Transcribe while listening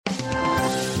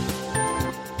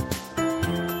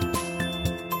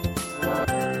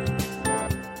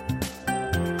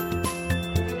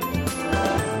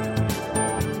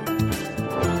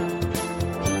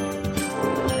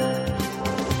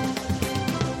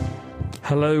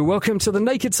Hello, welcome to The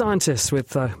Naked Scientists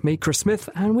with me, Chris Smith,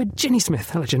 and with Ginny Smith.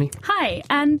 Hello, Ginny. Hi,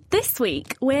 and this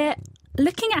week we're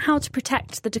looking at how to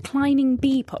protect the declining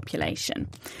bee population.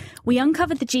 We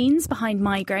uncovered the genes behind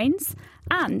migraines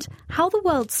and how the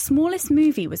world's smallest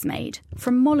movie was made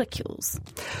from molecules.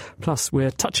 Plus,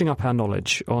 we're touching up our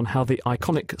knowledge on how the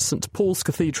iconic St Paul's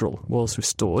Cathedral was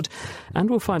restored, and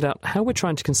we'll find out how we're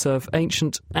trying to conserve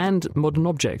ancient and modern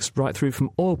objects, right through from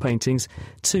oil paintings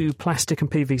to plastic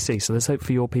and PVC. So there's hope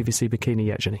for your PVC bikini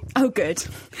yet, Jenny. Oh, good.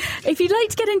 If you'd like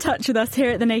to get in touch with us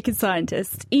here at The Naked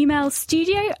Scientist, email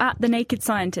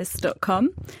studio@thenakedscientists.com,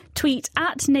 tweet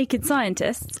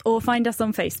 @nakedscientists, or find us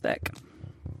on Facebook.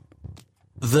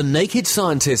 The Naked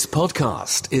Scientists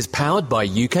podcast is powered by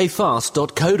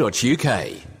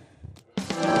ukfast.co.uk.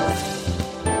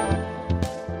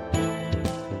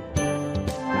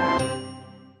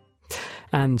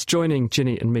 And joining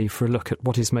Ginny and me for a look at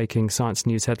what is making science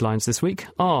news headlines this week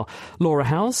are Laura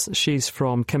Howes, she's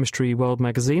from Chemistry World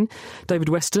magazine, David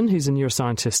Weston, who's a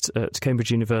neuroscientist at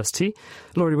Cambridge University,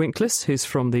 Laurie Winklis, who's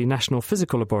from the National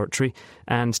Physical Laboratory,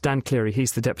 and Dan Cleary,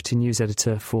 he's the deputy news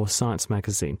editor for Science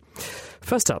magazine.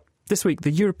 First up, this week,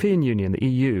 the European Union, the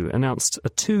EU, announced a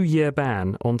 2-year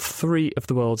ban on 3 of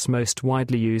the world's most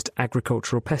widely used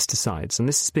agricultural pesticides. And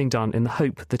this is being done in the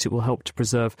hope that it will help to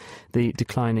preserve the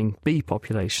declining bee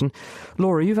population.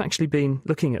 Laura, you've actually been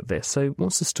looking at this. So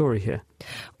what's the story here?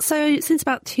 So since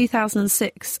about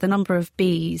 2006, the number of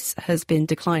bees has been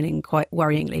declining quite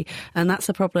worryingly. And that's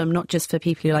a problem not just for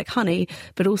people who like honey,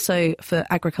 but also for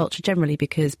agriculture generally,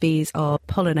 because bees are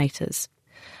pollinators.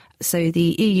 So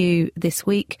the EU this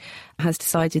week has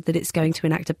decided that it's going to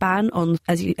enact a ban on,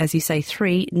 as you say,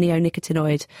 3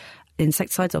 neonicotinoid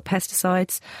insecticides or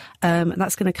pesticides.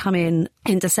 That's going to come in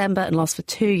December and last for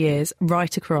 2 years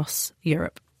right across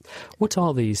Europe. What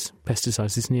are these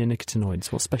pesticides, these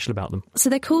neonicotinoids? What's special about them? So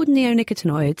they're called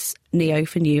neonicotinoids, neo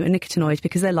for new, and nicotinoids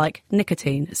because they're like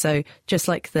nicotine. So just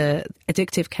like the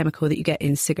addictive chemical that you get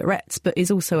in cigarettes, but is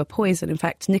also a poison. In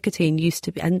fact, nicotine used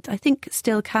to be, and I think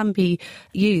still can be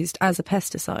used as a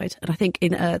pesticide. And I think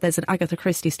there's an Agatha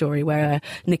Christie story where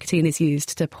nicotine is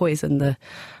used to poison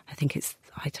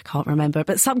I can't remember,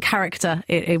 but some character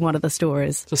in one of the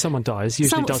stories. So someone dies.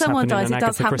 Usually does happen in an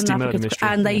Agatha Christie murder mystery.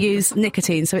 And they use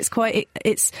nicotine. So it's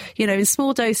in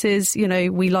small doses,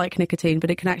 we like nicotine, but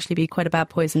it can actually be quite a bad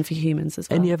poison for humans as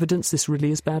well. Any evidence this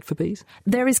really is bad for bees?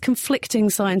 There is conflicting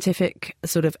scientific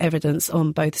sort of evidence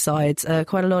on both sides.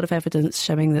 Quite a lot of evidence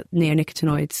showing that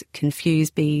neonicotinoids confuse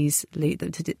bees, lead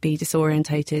them to be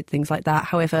disorientated, things like that.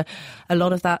 However, a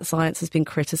lot of that science has been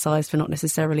criticised for not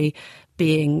necessarily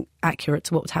being accurate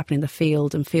to what's happening in the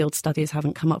field, and field studies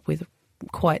haven't come up with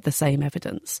quite the same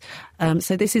evidence.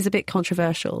 So this is a bit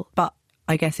controversial, but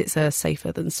I guess it's a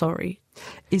safer than sorry.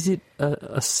 Is it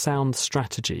a sound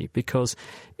strategy? Because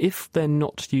if they're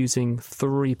not using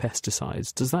 3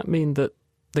 pesticides, does that mean that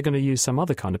they're going to use some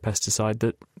other kind of pesticide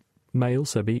that may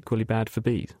also be equally bad for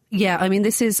bees? Yeah, I mean,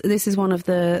 this is one of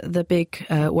the big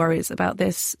worries about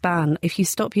this ban. If you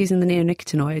stop using the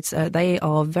neonicotinoids, they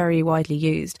are very widely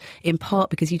used, in part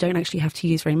because you don't actually have to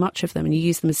use very much of them, and you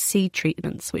use them as seed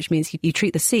treatments, which means you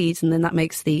treat the seeds and then that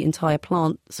makes the entire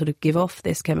plant sort of give off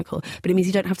this chemical. But it means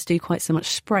you don't have to do quite so much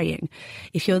spraying.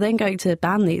 If you're then going to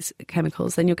ban these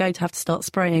chemicals, then you're going to have to start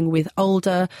spraying with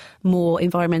older, more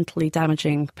environmentally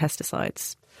damaging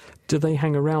pesticides. Do they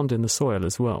hang around in the soil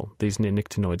as well, these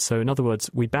neonicotinoids? So in other words,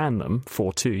 we ban them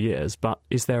for 2 years, but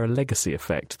is there a legacy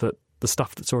effect that the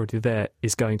stuff that's already there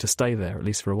is going to stay there, at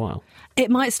least for a while?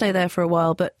 It might stay there for a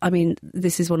while, but I mean,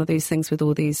 this is one of these things with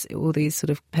all these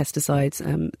sort of pesticides.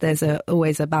 There's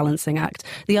always a balancing act.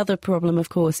 The other problem, of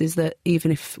course, is that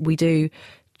even if we do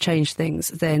change things,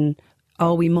 then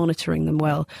are we monitoring them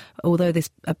well? Although this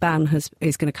ban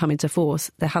is going to come into force,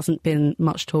 there hasn't been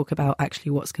much talk about actually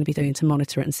what's going to be doing to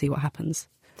monitor it and see what happens.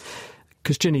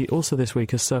 Because Ginny, also this week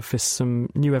has surfaced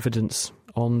some new evidence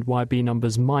on why bee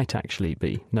numbers might actually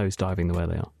be nosediving the way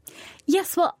they are.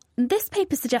 Yes, well, this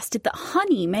paper suggested that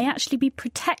honey may actually be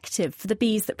protective for the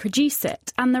bees that produce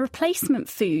it, and the replacement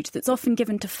food that's often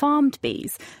given to farmed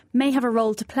bees may have a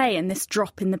role to play in this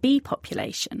drop in the bee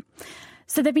population.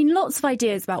 So there have been lots of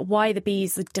ideas about why the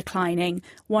bees are declining.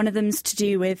 One of them's to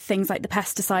do with things like the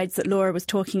pesticides that Laura was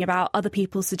talking about. Other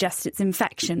people suggest it's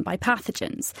infection by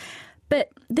pathogens. But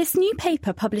this new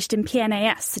paper published in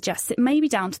PNAS suggests it may be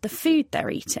down to the food they're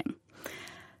eating.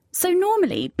 So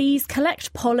normally, bees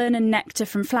collect pollen and nectar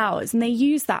from flowers and they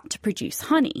use that to produce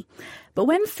honey. But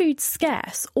when food's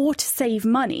scarce, or to save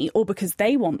money, or because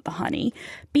they want the honey,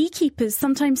 beekeepers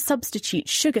sometimes substitute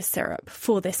sugar syrup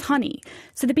for this honey.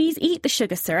 So the bees eat the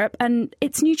sugar syrup and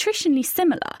it's nutritionally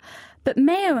similar. But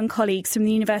Mayo and colleagues from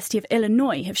the University of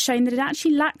Illinois have shown that it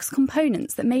actually lacks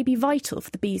components that may be vital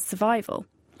for the bees' survival.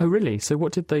 Oh, really? So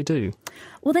what did they do?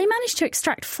 Well, they managed to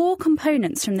extract 4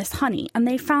 components from this honey, and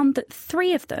they found that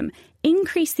 3 of them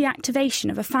increase the activation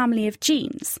of a family of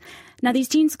genes. Now, these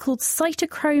genes are called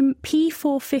cytochrome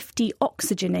P450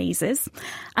 oxygenases,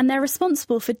 and they're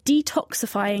responsible for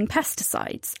detoxifying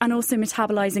pesticides and also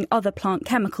metabolizing other plant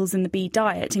chemicals in the bee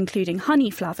diet, including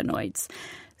honey flavonoids.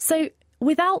 So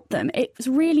without them, it's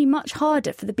really much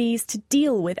harder for the bees to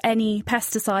deal with any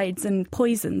pesticides and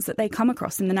poisons that they come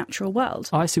across in the natural world.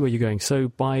 I see where you're going. So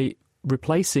by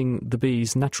replacing the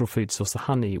bees' natural food source, the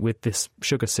honey, with this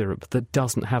sugar syrup that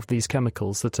doesn't have these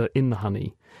chemicals that are in the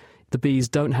honey, the bees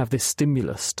don't have this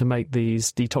stimulus to make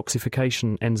these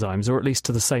detoxification enzymes, or at least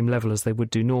to the same level as they would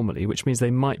do normally, which means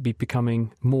they might be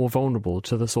becoming more vulnerable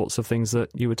to the sorts of things that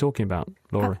you were talking about,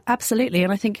 Laura. Absolutely,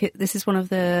 and I think this is one of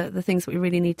the things that we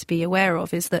really need to be aware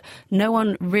of, is that no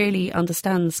one really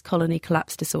understands colony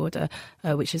collapse disorder,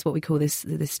 which is what we call this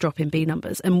drop in bee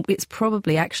numbers, and it's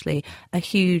probably actually a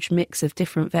huge mix of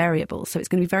different variables, so it's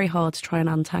going to be very hard to try and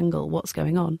untangle what's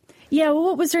going on. Yeah, well,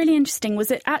 what was really interesting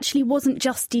was it actually wasn't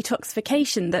just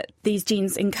detoxification that these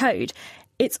genes encode.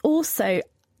 It's also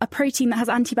a protein that has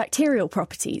antibacterial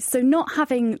properties. So not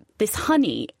having this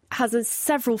honey has a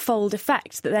several-fold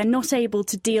effect, that they're not able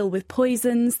to deal with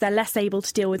poisons, they're less able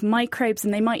to deal with microbes,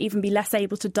 and they might even be less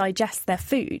able to digest their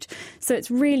food. So it's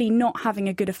really not having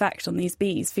a good effect on these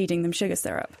bees, feeding them sugar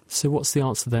syrup. So what's the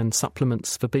answer then?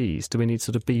 Supplements for bees? Do we need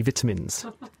sort of bee vitamins?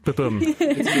 Ba-boom.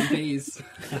 Vitamin bees.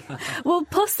 Well,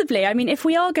 possibly. I mean, if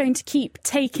we are going to keep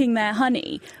taking their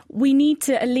honey, we need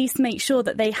to at least make sure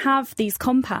that they have these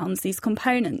compounds, these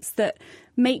components that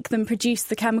make them produce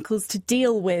the chemicals to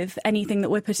deal with anything that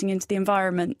we're putting into the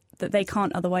environment that they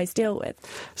can't otherwise deal with.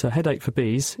 So headache for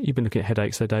bees. You've been looking at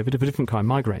headaches, though, David, of a different kind,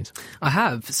 migraines. I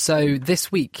have. So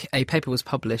this week, a paper was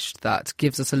published that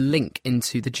gives us a link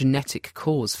into the genetic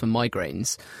cause for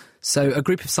migraines. So a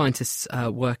group of scientists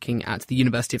working at the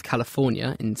University of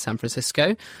California in San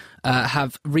Francisco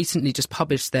have recently just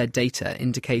published their data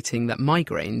indicating that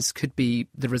migraines could be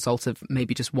the result of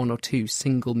maybe just 1 or 2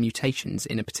 single mutations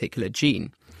in a particular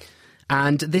gene.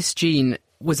 And this gene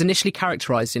was initially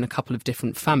characterised in a couple of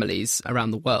different families around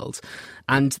the world.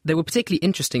 And they were particularly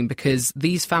interesting because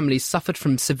these families suffered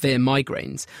from severe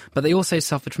migraines, but they also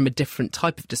suffered from a different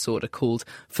type of disorder called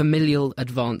familial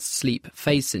advanced sleep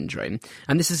phase syndrome.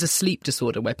 And this is a sleep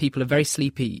disorder where people are very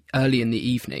sleepy early in the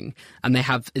evening and they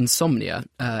have insomnia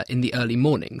in the early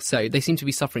morning. So they seem to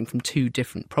be suffering from 2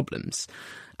 different problems.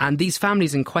 And these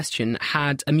families in question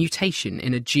had a mutation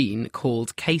in a gene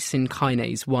called casein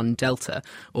kinase 1 delta,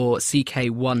 or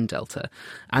CK1 delta.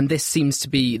 And this seems to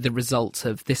be the result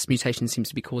of, this mutation seems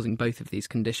to be causing both of these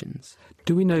conditions.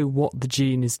 Do we know what the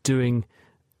gene is doing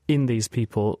in these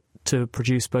people to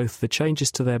produce both the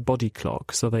changes to their body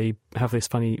clock, so they have this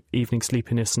funny evening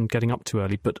sleepiness and getting up too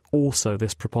early, but also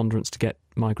this preponderance to get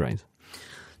migraines?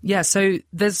 Yeah, so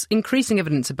there's increasing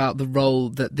evidence about the role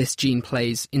that this gene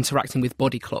plays interacting with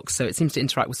body clocks. So it seems to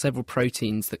interact with several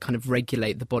proteins that kind of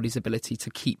regulate the body's ability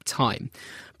to keep time.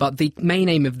 But the main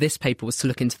aim of this paper was to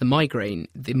look into the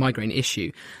migraine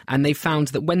issue. And they found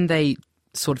that when they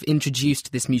sort of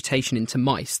introduced this mutation into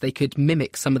mice, they could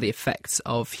mimic some of the effects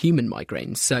of human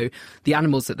migraines. So the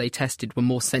animals that they tested were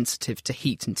more sensitive to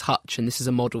heat and touch, and this is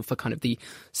a model for kind of the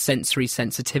sensory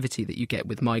sensitivity that you get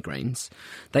with migraines.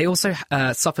 They also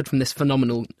suffered from this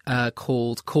phenomenon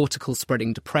called cortical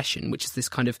spreading depression, which is this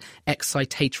kind of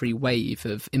excitatory wave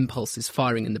of impulses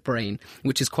firing in the brain,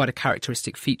 which is quite a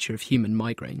characteristic feature of human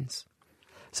migraines.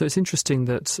 So it's interesting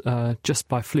that just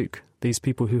by fluke, these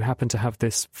people who happen to have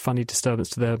this funny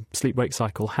disturbance to their sleep-wake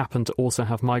cycle happen to also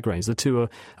have migraines. The two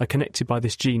are connected by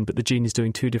this gene, but the gene is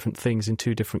doing 2 different things in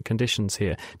 2 different conditions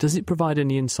here. Does it provide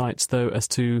any insights, though, as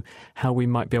to how we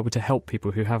might be able to help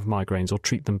people who have migraines or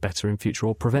treat them better in future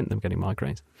or prevent them getting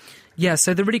migraines? Yeah,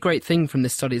 so the really great thing from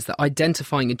this study is that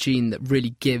identifying a gene that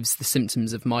really gives the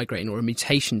symptoms of migraine, or a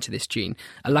mutation to this gene,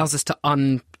 allows us to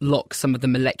unlock some of the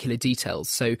molecular details.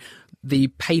 So the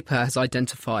paper has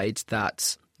identified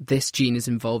that this gene is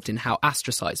involved in how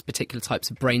astrocytes, particular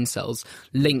types of brain cells,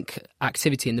 link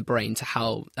activity in the brain to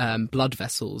how blood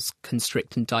vessels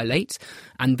constrict and dilate.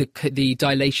 And the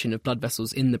dilation of blood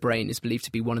vessels in the brain is believed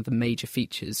to be one of the major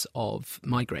features of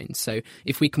migraines. So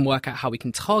if we can work out how we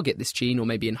can target this gene or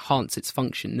maybe enhance its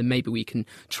function, then maybe we can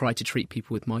try to treat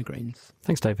people with migraines.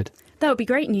 Thanks, David. That would be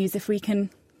great news if we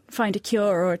can find a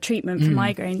cure or a treatment for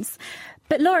migraines.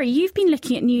 But Laurie, you've been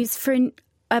looking at news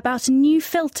about a new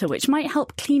filter which might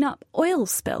help clean up oil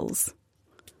spills.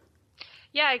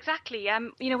 Yeah, exactly.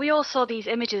 We all saw these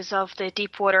images of the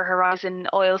Deepwater Horizon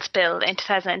oil spill in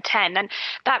 2010, and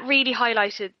that really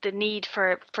highlighted the need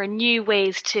for new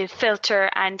ways to filter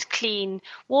and clean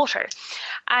water.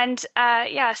 And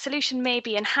a solution may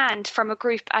be in hand from a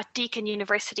group at Deakin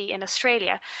University in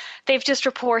Australia. They've just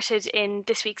reported in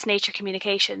this week's Nature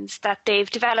Communications that they've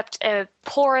developed a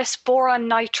porous boron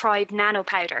nitride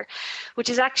nanopowder, which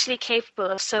is actually capable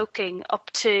of soaking up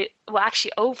to, well,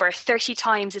 actually over 30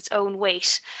 times its own weight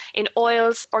in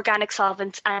oils, organic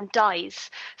solvents and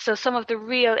dyes. So some of the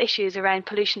real issues around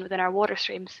pollution within our water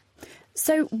streams.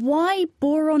 So why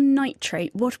boron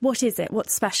nitrate? What is it?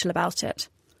 What's special about it?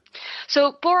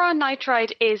 So boron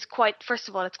nitride is first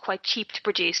of all, it's quite cheap to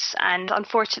produce, and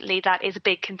unfortunately that is a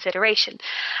big consideration.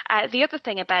 The other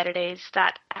thing about it is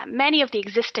that many of the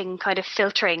existing kind of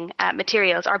filtering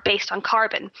materials are based on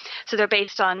carbon. So they're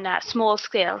based on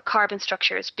small-scale carbon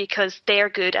structures because they're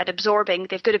good at absorbing,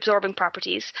 they have good absorbing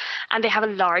properties, and they have a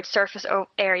large surface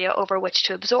area over which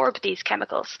to absorb these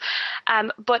chemicals.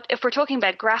 But if we're talking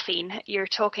about graphene, you're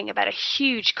talking about a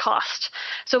huge cost.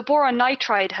 So boron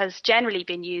nitride has generally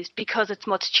been used because it's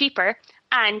much cheaper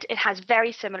and it has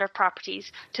very similar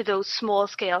properties to those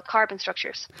small-scale carbon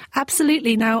structures.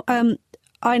 Absolutely. Now,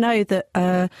 I know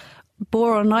that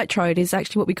boron nitride is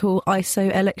actually what we call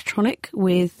isoelectronic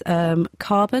with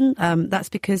carbon. That's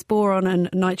because boron and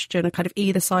nitrogen are kind of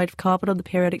either side of carbon on the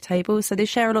periodic table, so they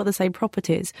share a lot of the same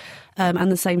properties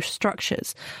and the same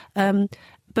structures.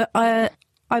 But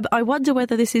I wonder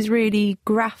whether this is really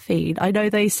graphene. I know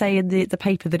they say in the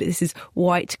paper that this is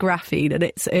white graphene, and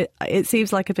it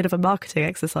seems like a bit of a marketing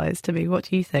exercise to me. What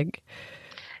do you think?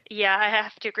 Yeah, I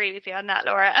have to agree with you on that,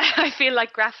 Laura. I feel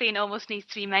like graphene almost needs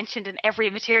to be mentioned in every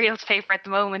materials paper at the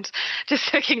moment just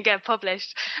so it can get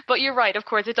published. But you're right, of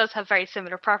course, it does have very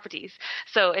similar properties.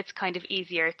 So it's kind of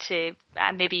easier to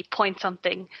maybe point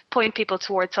people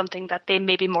towards something that they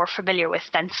may be more familiar with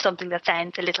than something that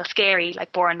sounds a little scary,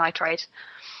 like boron nitride.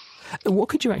 What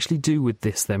could you actually do with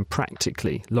this then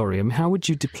practically, Laurie? How would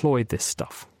you deploy this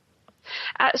stuff?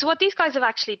 So what these guys have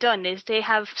actually done is they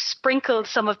have sprinkled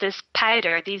some of this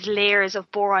powder, these layers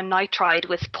of boron nitride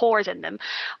with pores in them,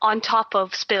 on top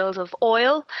of spills of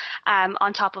oil,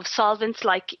 on top of solvents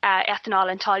like ethanol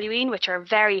and toluene, which are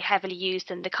very heavily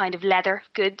used in the kind of leather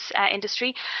goods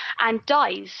industry, and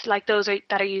dyes like those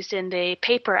that are used in the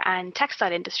paper and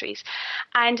textile industries.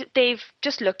 And they've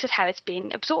just looked at how it's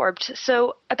being absorbed.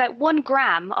 So about 1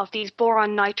 gram of these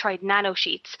boron nitride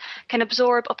nanosheets can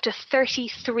absorb up to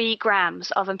 33 grams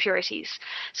of impurities.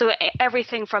 So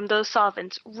everything from those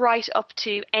solvents right up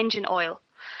to engine oil.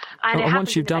 And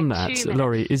once you've done that,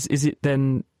 Laurie, is it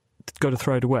then got to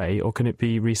throw it away, or can it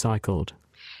be recycled?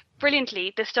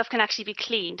 Brilliantly, this stuff can actually be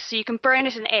cleaned. So you can burn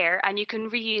it in air and you can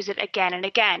reuse it again and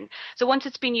again. So once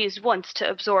it's been used once to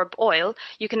absorb oil,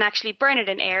 you can actually burn it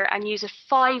in air and use it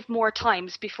 5 more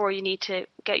times before you need to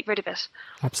get rid of it.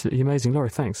 Absolutely amazing. Laurie,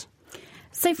 thanks.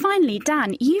 So finally,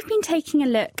 Dan, you've been taking a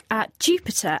look at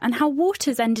Jupiter and how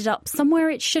water's ended up somewhere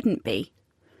it shouldn't be.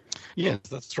 Yes,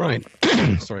 that's right.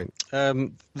 Sorry.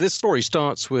 This story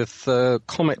starts with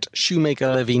comet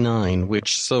Shoemaker-Levy 9,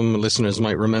 which some listeners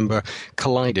might remember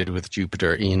collided with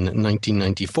Jupiter in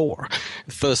 1994.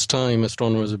 The first time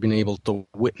astronomers have been able to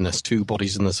witness 2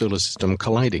 bodies in the solar system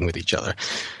colliding with each other.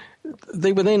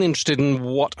 They were then interested in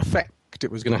what effect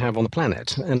it was going to have on the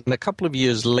planet. And a couple of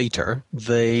years later,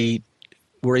 they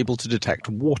were able to detect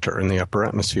water in the upper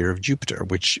atmosphere of Jupiter,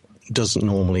 which doesn't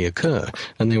normally occur.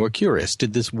 And they were curious,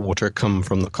 did this water come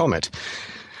from the comet?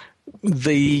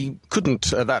 They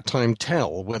couldn't at that time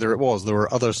tell whether it was. There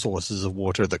were other sources of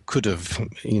water that could have,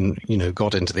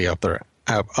 got into the upper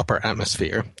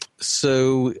atmosphere.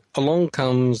 So along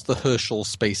comes the Herschel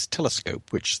Space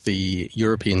Telescope, which the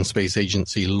European Space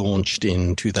Agency launched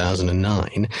in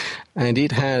 2009, and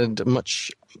it had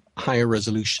much higher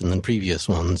resolution than previous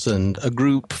ones, and a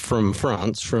group from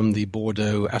France, from the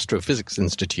Bordeaux Astrophysics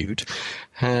Institute,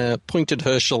 pointed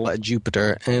Herschel at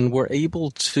Jupiter and were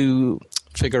able to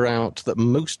figure out that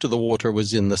most of the water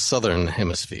was in the southern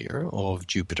hemisphere of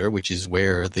Jupiter, which is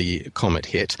where the comet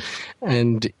hit,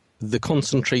 and the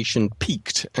concentration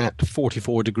peaked at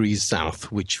 44 degrees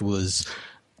south, which was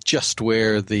just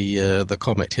where the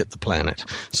comet hit the planet.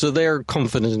 So they're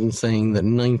confident in saying that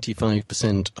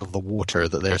 95% of the water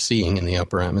that they're seeing in the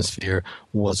upper atmosphere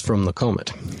was from the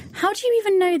comet. How do you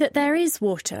even know that there is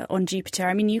water on Jupiter?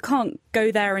 I mean, you can't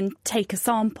go there and take a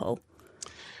sample.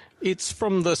 It's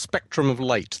from the spectrum of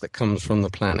light that comes from the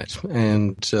planet.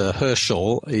 And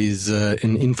Herschel is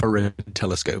an infrared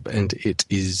telescope, and it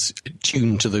is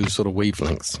tuned to those sort of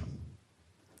wavelengths.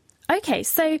 OK,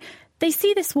 so They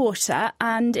see this water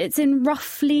and it's in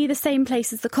roughly the same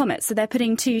place as the comet, so they're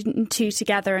putting two and two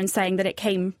together and saying that it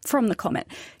came from the comet.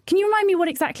 Can you remind me what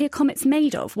exactly a comet's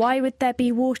made of? Why would there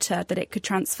be water that it could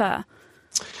transfer?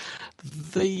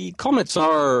 The comets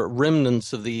are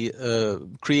remnants of the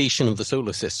creation of the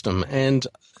solar system, and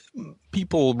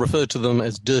people refer to them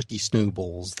as dirty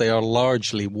snowballs. They are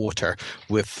largely water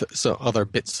with other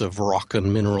bits of rock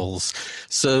and minerals.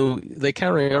 So they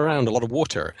carry around a lot of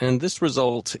water. And this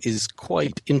result is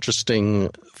quite interesting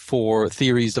for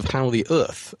theories of how the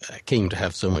Earth came to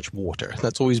have so much water.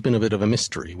 That's always been a bit of a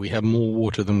mystery. We have more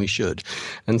water than we should.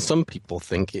 And some people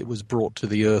think it was brought to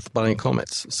the Earth by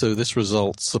comets. So this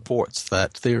result supports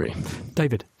that theory.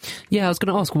 David? Yeah, I was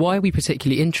going to ask, why are we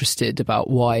particularly interested about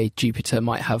why Jupiter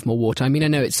might have more water? I mean, I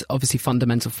know it's obviously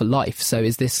fundamental for life, so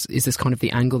is this kind of the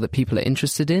angle that people are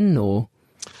interested in, or...?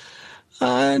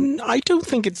 I don't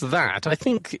think it's that. I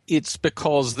think it's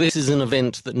because this is an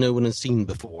event that no one has seen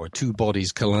before, two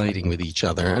bodies colliding with each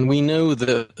other. And we know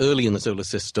that early in the solar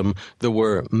system, there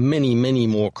were many, many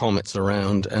more comets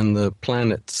around, and the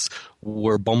planets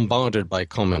were bombarded by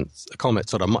comets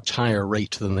at a much higher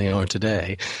rate than they are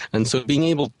today. And so being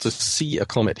able to see a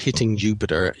comet hitting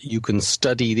Jupiter, you can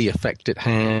study the effect it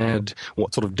had,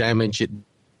 what sort of damage it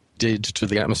did to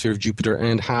the atmosphere of Jupiter,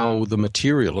 and how the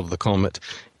material of the comet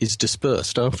is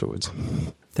dispersed afterwards.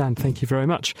 Dan, thank you very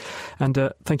much. And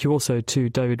thank you also to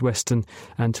David Weston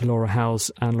and to Laura Howes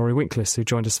and Laurie Winklis, who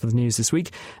joined us for the news this week.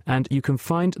 And you can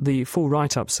find the full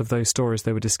write-ups of those stories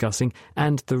they were discussing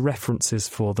and the references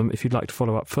for them, if you'd like to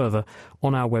follow up further,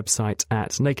 on our website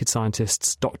at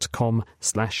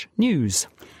nakedscientists.com/news.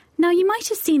 Now, you might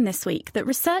have seen this week that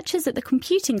researchers at the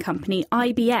computing company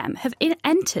IBM have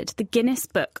entered the Guinness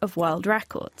Book of World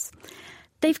Records.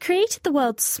 They've created the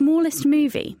world's smallest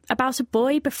movie about a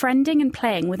boy befriending and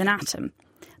playing with an atom.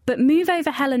 But move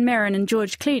over Helen Mirren and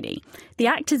George Clooney. The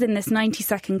actors in this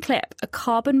 90-second clip are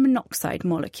carbon monoxide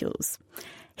molecules.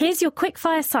 Here's your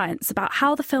quick-fire science about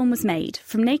how the film was made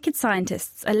from Naked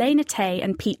Scientists' Elena Tay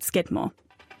and Pete Skidmore.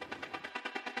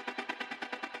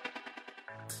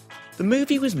 The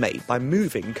movie was made by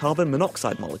moving carbon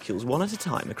monoxide molecules one at a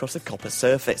time across a copper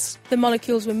surface. The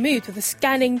molecules were moved with a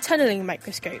scanning tunnelling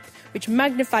microscope, which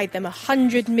magnified them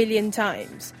 100 million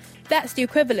times. That's the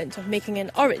equivalent of making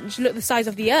an orange look the size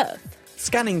of the Earth.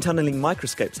 Scanning tunnelling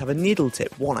microscopes have a needle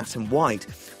tip 1 atom wide,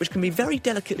 which can be very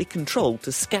delicately controlled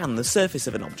to scan the surface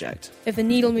of an object. If the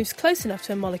needle moves close enough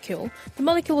to a molecule, the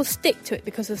molecule will stick to it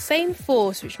because of the same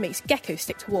force which makes geckos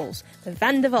stick to walls, the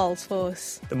Van der Waals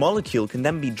force. The molecule can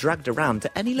then be dragged around to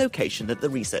any location that the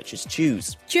researchers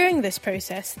choose. During this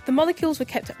process, the molecules were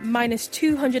kept at minus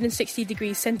 260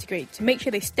 degrees centigrade to make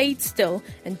sure they stayed still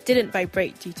and didn't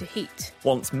vibrate due to heat.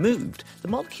 Once moved, the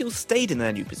molecules stayed in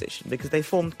their new position because they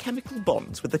formed chemical bonds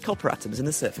with the copper atoms in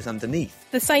the surface underneath.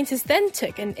 The scientists then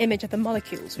took an image of the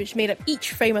molecules, which made up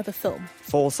each frame of the film.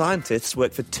 4 scientists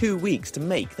worked for 2 weeks to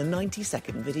make the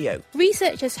 90-second video.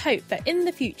 Researchers hope that in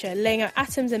the future, laying out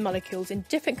atoms and molecules in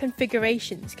different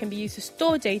configurations can be used to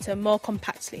store data more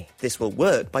compactly. This will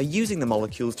work by using the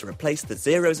molecules to replace the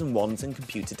zeros and ones in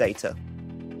computer data.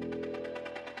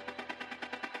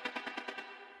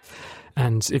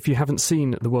 And if you haven't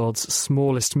seen the world's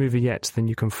smallest movie yet, then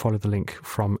you can follow the link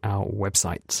from our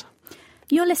website.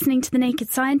 You're listening to The Naked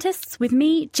Scientists with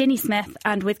me, Ginny Smith,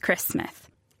 and with Chris Smith.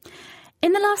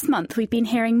 In the last month, we've been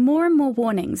hearing more and more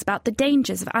warnings about the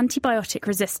dangers of antibiotic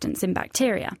resistance in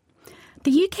bacteria.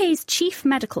 The UK's Chief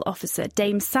Medical Officer,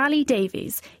 Dame Sally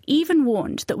Davies, even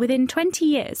warned that within 20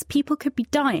 years, people could be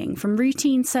dying from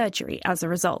routine surgery as a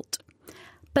result.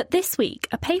 But this week,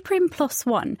 a paper in PLOS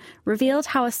ONE revealed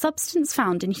how a substance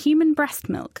found in human breast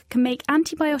milk can make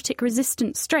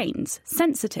antibiotic-resistant strains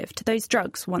sensitive to those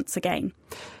drugs once again.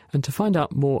 And to find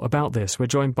out more about this, we're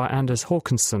joined by Anders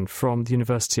Håkansson from the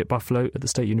University at Buffalo at the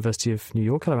State University of New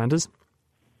York. Hello, Anders.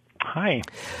 Hi.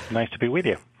 Nice to be with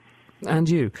you. And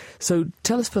you. So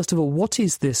tell us, first of all, what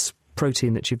is this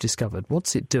protein that you've discovered?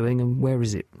 What's it doing and where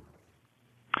is it?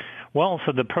 Well,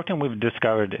 so the protein we've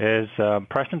discovered is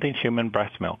present in human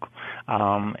breast milk,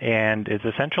 and is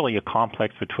essentially a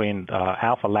complex between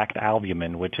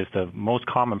alpha-lactalbumin, which is the most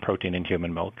common protein in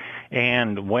human milk,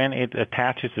 and when it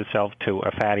attaches itself to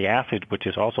a fatty acid, which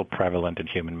is also prevalent in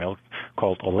human milk,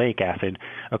 called oleic acid,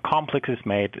 a complex is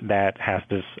made that has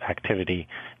this activity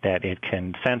that it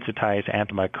can sensitize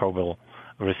antimicrobial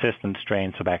resistant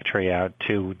strains of bacteria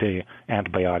to the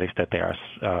antibiotics that they are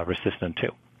resistant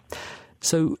to.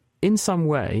 So, in some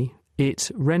way,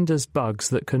 it renders bugs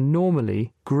that can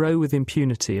normally grow with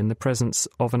impunity in the presence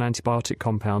of an antibiotic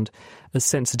compound as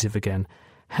sensitive again.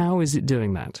 How is it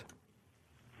doing that?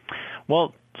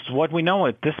 Well, So what we know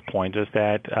at this point is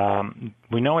that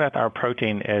we know that our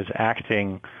protein is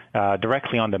acting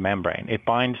directly on the membrane. It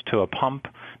binds to a pump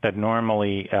that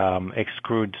normally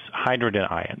extrudes hydrogen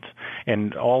ions.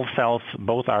 And all cells,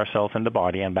 both our cells in the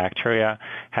body and bacteria,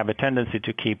 have a tendency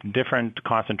to keep different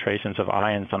concentrations of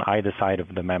ions on either side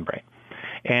of the membrane.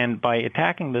 And by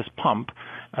attacking this pump,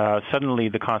 suddenly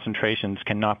the concentrations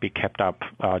cannot be kept up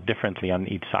differently on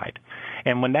each side.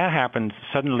 And when that happens,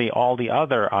 suddenly all the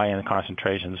other ion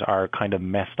concentrations are kind of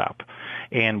messed up.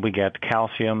 And we get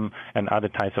calcium and other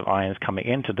types of ions coming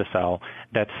into the cell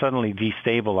that suddenly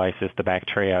destabilizes the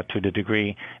bacteria to the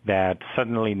degree that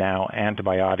suddenly now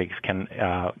antibiotics can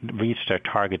reach their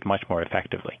target much more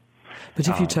effectively. But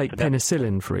if you take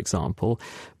penicillin, for example,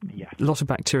 yes. A lot of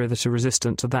bacteria that are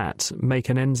resistant to that make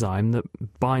an enzyme that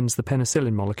binds the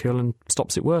penicillin molecule and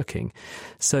stops it working.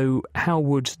 So how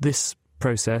would this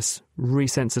process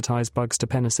resensitize bugs to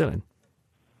penicillin?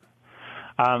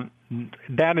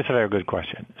 That is a very good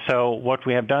question. So what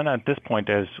we have done at this point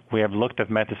is we have looked at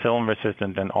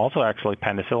methicillin-resistant and also actually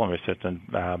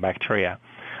penicillin-resistant bacteria.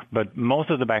 But most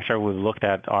of the bacteria we've looked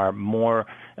at are more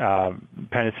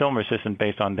penicillin-resistant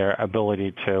based on their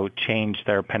ability to change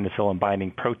their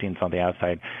penicillin-binding proteins on the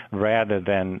outside rather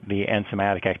than the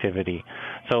enzymatic activity.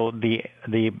 So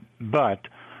but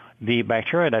the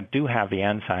bacteria that do have the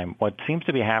enzyme, what seems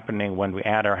to be happening when we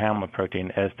add our hamlet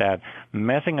protein is that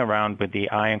messing around with the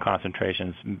ion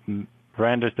concentrations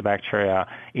renders the bacteria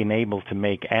enabled to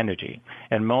make energy.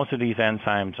 And most of these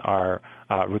enzymes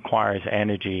requires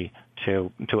energy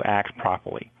to act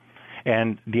properly.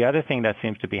 And the other thing that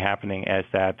seems to be happening is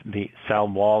that the cell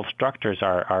wall structures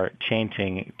are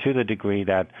changing to the degree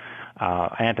that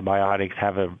antibiotics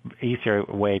have an easier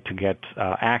way to get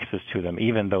access to them,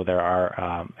 even though there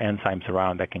are enzymes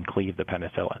around that can cleave the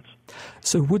penicillins.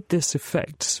 So would this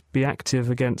effect be active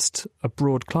against a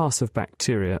broad class of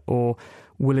bacteria, or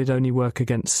will it only work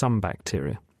against some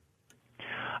bacteria?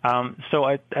 So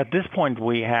at this point,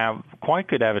 we have quite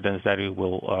good evidence that it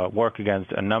will work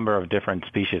against a number of different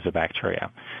species of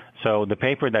bacteria. So the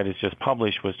paper that is just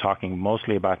published was talking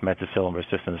mostly about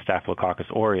methicillin-resistant Staphylococcus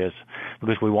aureus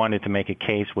because we wanted to make a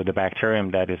case with a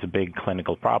bacterium that is a big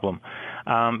clinical problem.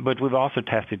 But we've also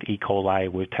tested E.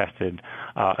 coli. We've tested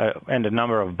and a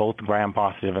number of both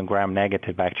gram-positive and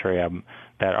gram-negative bacteria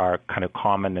that are kind of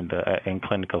common in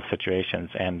clinical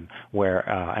situations and where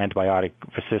antibiotic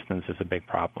resistance is a big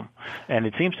problem. And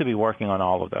it seems to be working on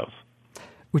all of those.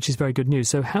 Which is very good news.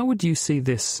 So how would you see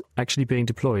this actually being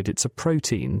deployed? It's a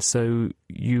protein, so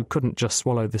you couldn't just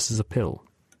swallow this as a pill.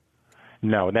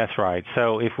 No, that's right.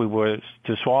 So if we were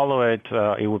to swallow it,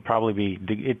 it would probably be,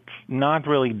 it's not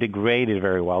really degraded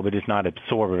very well, but it's not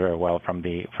absorbed very well from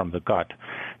the gut.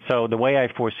 So the way I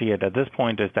foresee it at this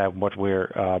point is that what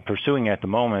we're pursuing at the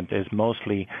moment is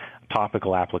mostly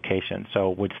topical application.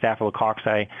 So with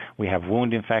staphylococci, we have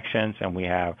wound infections and we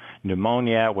have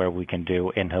pneumonia where we can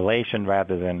do inhalation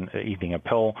rather than eating a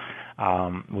pill.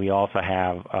 We also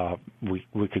have, we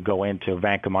could go into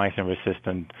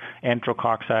vancomycin-resistant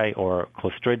enterococci or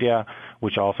Clostridia,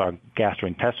 which also are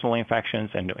gastrointestinal infections.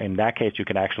 And in that case, you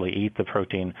can actually eat the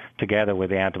protein together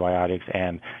with the antibiotics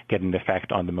and get an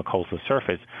effect on the mucosal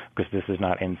surface because this is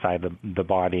not inside the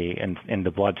body and in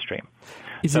the bloodstream.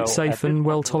 Is it safe and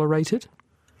well tolerated?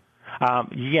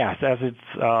 Yes, as it's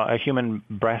a human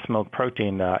breast milk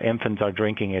protein, infants are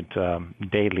drinking it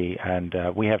daily, and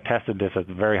we have tested this at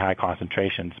very high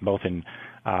concentrations, both in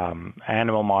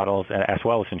animal models as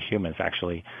well as in humans,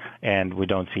 actually, and we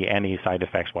don't see any side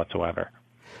effects whatsoever.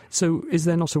 So is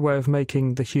there not a way of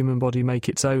making the human body make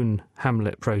its own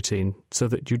hamlet protein so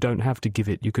that you don't have to give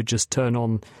it, you could just turn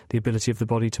on the ability of the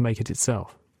body to make it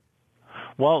itself?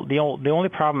 Well, the only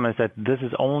problem is that this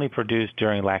is only produced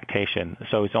during lactation,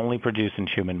 so it's only produced in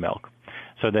human milk.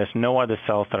 So there's no other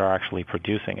cells that are actually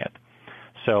producing it.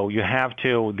 So you have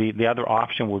to, the other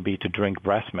option would be to drink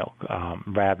breast milk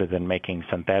rather than making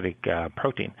synthetic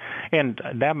protein. And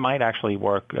that might actually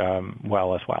work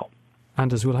well as well.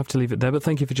 Anders, we'll have to leave it there, but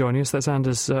thank you for joining us. That's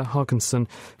Anders Harkinson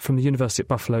from the University at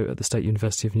Buffalo at the State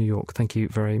University of New York. Thank you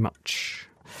very much.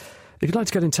 If you'd like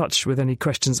to get in touch with any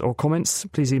questions or comments,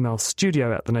 please email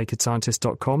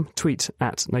studio@thenakedscientist.com, tweet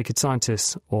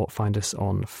 @nakedscientists, or find us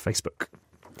on Facebook.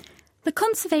 The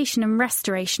conservation and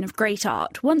restoration of great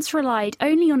art once relied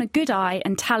only on a good eye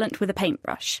and talent with a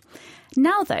paintbrush.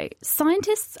 Now, though,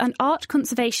 scientists and art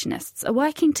conservationists are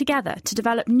working together to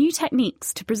develop new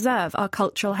techniques to preserve our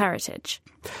cultural heritage.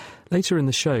 Later in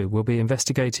the show, we'll be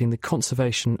investigating the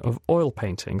conservation of oil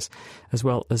paintings, as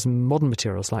well as modern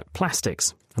materials like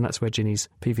plastics, and that's where Ginny's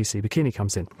PVC bikini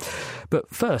comes in. But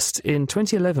first, in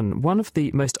 2011, one of the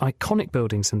most iconic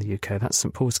buildings in the UK, that's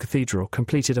St Paul's Cathedral,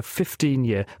 completed a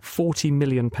 15-year, £40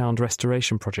 million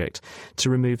restoration project to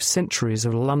remove centuries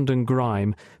of London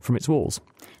grime from its walls.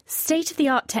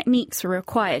 State-of-the-art techniques were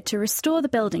required to restore the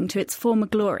building to its former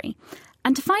glory.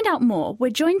 And to find out more,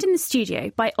 we're joined in the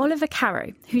studio by Oliver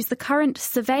Carrow, who's the current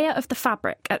surveyor of the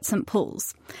fabric at St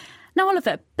Paul's. Now,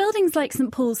 Oliver, buildings like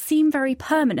St Paul's seem very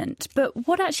permanent, but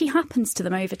what actually happens to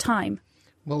them over time?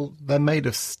 Well, they're made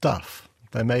of stuff.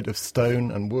 They're made of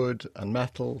stone and wood and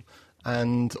metal,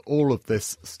 and all of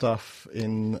this stuff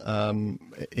in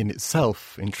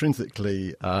itself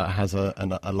intrinsically has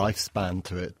a lifespan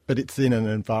to it. But it's in an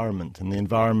environment, and the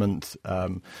environment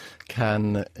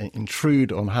can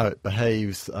intrude on how it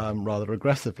behaves rather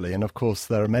aggressively. And of course,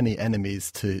 there are many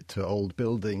enemies to old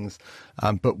buildings,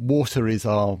 but water is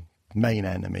our main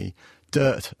enemy.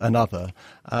 Dirt, another,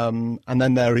 and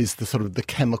then there is the sort of the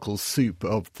chemical soup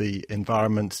of the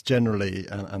environment generally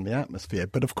and the atmosphere.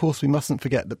 But of course, we mustn't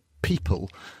forget that people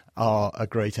are a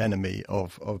great enemy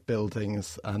of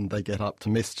buildings, and they get up to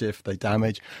mischief, they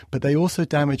damage, but they also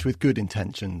damage with good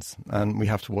intentions, and we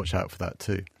have to watch out for that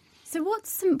too. So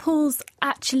what's St Paul's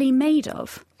actually made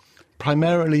of?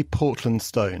 Primarily Portland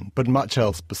stone, but much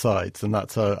else besides, and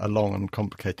that's a long and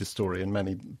complicated story, and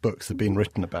many books have been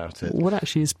written about it. What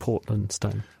actually is Portland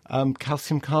stone?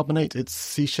 Calcium carbonate. It's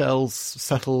seashells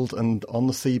settled and on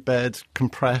the seabed,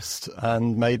 compressed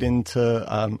and made into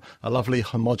a lovely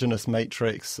homogeneous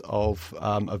matrix of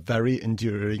a very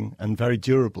enduring and very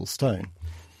durable stone.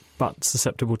 But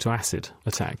susceptible to acid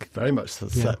attack. Very much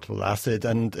susceptible to acid,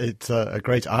 and it's a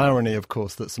great irony, of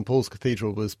course, that St Paul's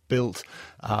Cathedral was built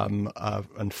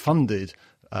and funded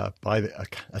by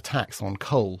a tax on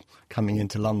coal coming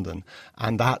into London,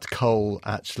 and that coal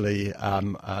actually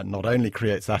not only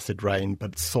creates acid rain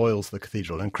but soils the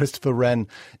cathedral. And Christopher Wren,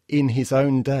 in his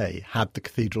own day, had the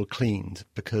cathedral cleaned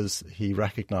because he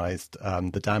recognised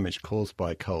the damage caused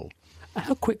by coal.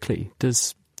 How quickly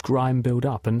does grime build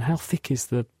up, and how thick is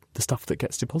the stuff that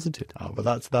gets deposited? Oh, well,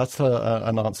 that's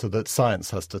an answer that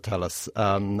science has to tell us.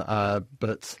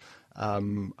 But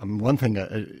one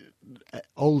thing,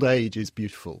 old age is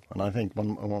beautiful, and I think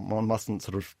one mustn't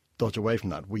sort of dodge away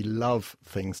from that. We love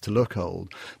things to look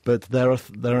old, but there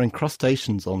are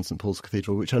incrustations on St Paul's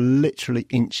Cathedral which are literally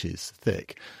inches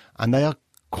thick, and they are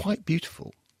quite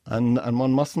beautiful. And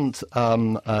one mustn't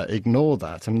ignore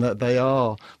that. I mean, they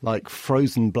are like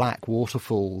frozen black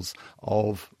waterfalls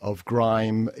of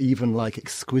grime, even like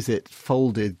exquisite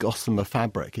folded gossamer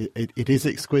fabric. It is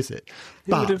exquisite.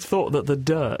 Who would have thought that the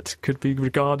dirt could be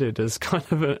regarded as kind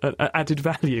of an added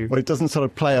value? Well, it doesn't sort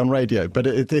of play on radio, but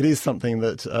it is something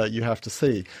that you have to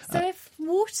see. So if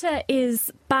water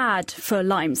is bad for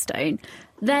limestone,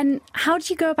 then how do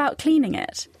you go about cleaning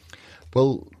it?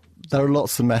 Well, there are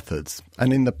lots of methods,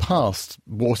 and in the past,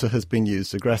 water has been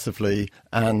used aggressively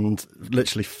and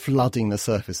literally flooding the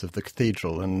surface of the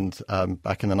cathedral, and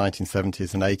back in the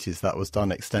 1970s and 80s that was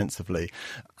done extensively,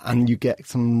 and you get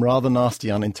some rather nasty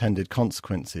unintended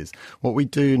consequences. What we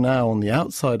do now on the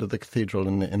outside of the cathedral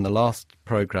in the last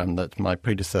programme that my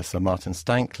predecessor Martin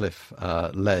Stancliffe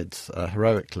led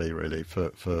heroically really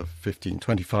for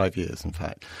 25 years in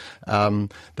fact,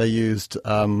 they used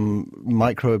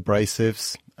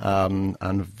micro-abrasives,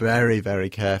 and very, very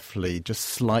carefully, just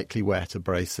slightly wet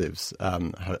abrasives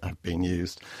have been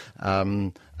used.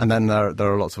 And then there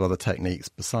are lots of other techniques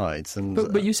besides.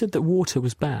 But you said that water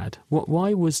was bad.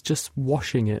 Why was just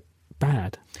washing it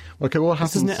bad? Okay, what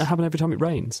happens? Doesn't it happen every time it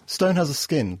rains? Stone has a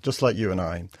skin, just like you and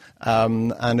I.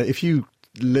 And if you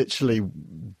literally...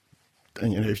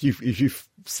 if you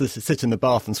sit in the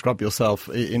bath and scrub yourself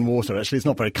in water, actually it's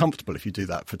not very comfortable if you do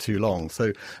that for too long.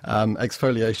 So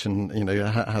exfoliation,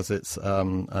 has its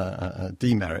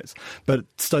demerits. But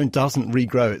stone doesn't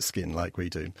regrow its skin like we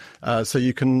do. So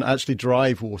you can actually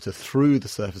drive water through the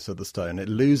surface of the stone. It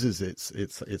loses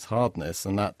its hardness,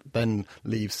 and that then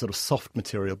leaves sort of soft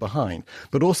material behind.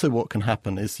 But also what can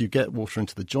happen is you get water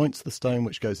into the joints of the stone,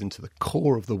 which goes into the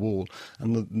core of the wall,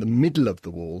 and the middle of the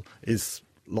wall is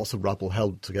lots of rubble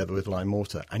held together with lime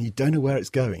mortar, and you don't know where it's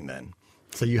going then.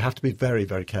 So you have to be very,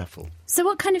 very careful. So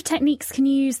what kind of techniques can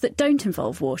you use that don't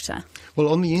involve water? Well,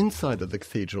 on the inside of the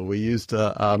cathedral, we used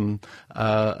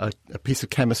a piece of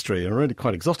chemistry, a really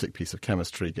quite exotic piece of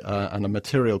chemistry, and a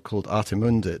material called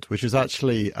artemundit, which is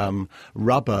actually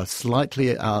rubber,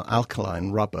 slightly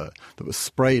alkaline rubber, that was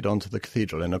sprayed onto the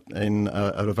cathedral in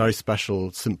a very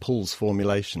special St. Paul's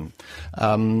formulation.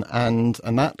 And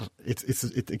that,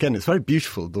 again, it's very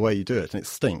beautiful the way you do it, and it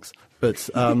stinks. But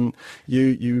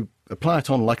you apply it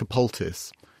on like a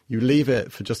poultice. You leave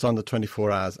it for just under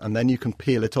 24 hours, and then you can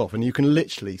peel it off, and you can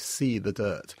literally see the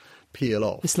dirt peel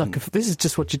off. It's like this is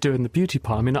just what you do in the beauty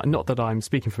pile. I mean, not that I'm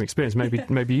speaking from experience.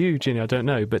 Maybe you, Ginny, I don't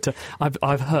know, but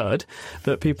I've heard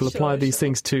that people apply these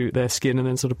things to their skin and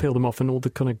then sort of peel them off, and all the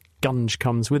kind of gunge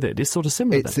comes with it. It's sort of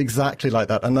similar. It's exactly like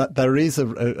that, and there is a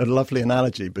lovely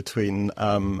analogy between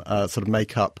sort of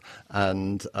makeup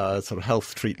and sort of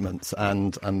health treatments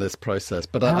and this process.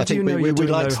 But how I do think you know you're doing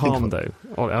like no harm, though?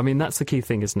 I mean, that's the key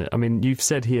thing, isn't it? I mean, you've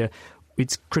said here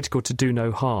it's critical to do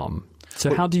no harm.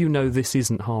 So how do you know this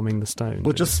isn't harming the stone?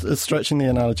 Well, just stretching the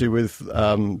analogy with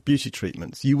beauty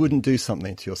treatments, you wouldn't do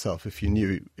something to yourself if you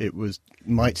knew it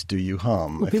might do you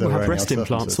harm. Well, people have breast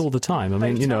implants all the time. I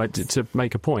mean, to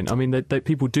make a point, I mean,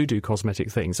 people do cosmetic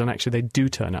things, and actually they do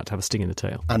turn out to have a sting in the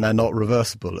tail. And they're not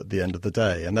reversible at the end of the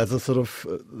day. And there's a sort of...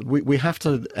 We have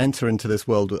to enter into this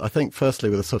world, I think, firstly,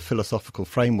 with a sort of philosophical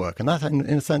framework. And that, in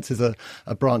a sense, is a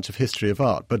branch of history of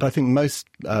art. But I think most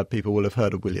people will have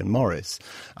heard of William Morris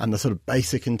and the sort of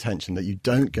basic intention that you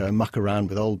don't go and muck around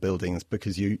with old buildings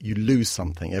because you lose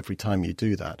something every time you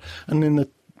do that. And in the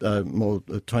more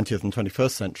 20th and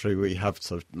 21st century, we have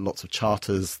sort of lots of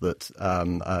charters, that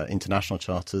international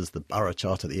charters, the Borough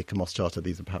Charter, the ICOMOS Charter.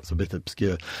 These are perhaps a bit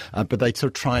obscure, but they sort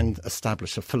of try and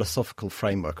establish a philosophical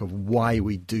framework of why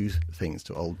we do things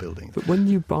to old buildings. But when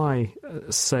you buy,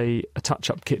 say, a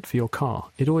touch-up kit for your car,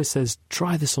 it always says,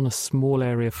 try this on a small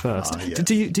area first. Yes.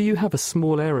 Do you have a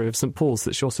small area of St. Paul's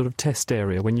that's your sort of test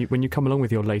area when you come along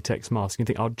with your latex mask and you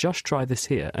think, I'll just try this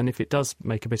here, and if it does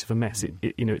make a bit of a mess,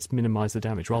 it's minimised the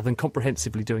damage, rather than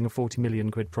comprehensively doing a 40 million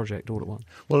quid project all at once?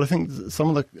 Well, I think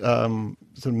some of the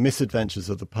sort of misadventures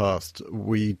of the past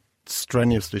we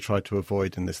strenuously tried to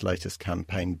avoid in this latest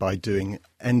campaign by doing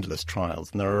endless trials.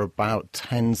 And there are about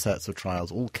 10 sets of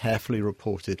trials, all carefully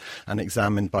reported and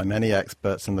examined by many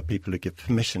experts and the people who give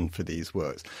permission for these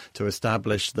works, to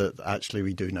establish that actually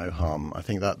we do no harm. I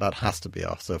think that has to be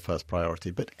our first priority.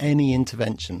 But any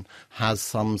intervention has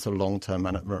some sort of long-term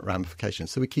ramifications.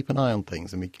 So we keep an eye on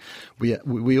things. And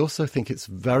we also think it's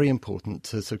very important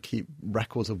to sort of keep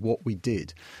records of what we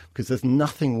did, because there's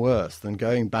nothing worse than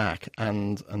going back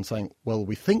and saying, well,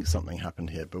 we think something happened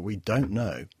here, but we don't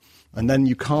know. And then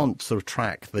you can't sort of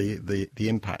track the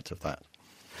impact of that.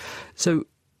 So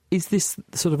is this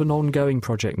sort of an ongoing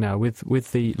project now with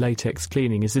the latex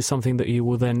cleaning? Is this something that you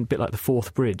will then, a bit like the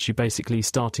Forth Bridge, you're basically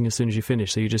starting as soon as you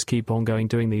finish, so you just keep on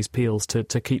doing these peels to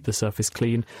keep the surface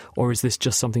clean? Or is this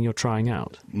just something you're trying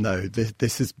out? No,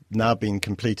 this is now being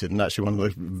completed, and actually one of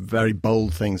the very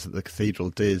bold things that the cathedral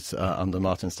did under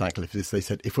Martin Stancliffe is they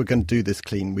said, if we're going to do this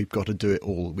clean, we've got to do it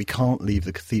all. We can't leave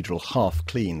the cathedral half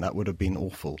clean. That would have been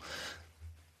awful.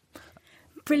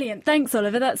 Brilliant. Thanks,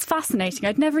 Oliver. That's fascinating.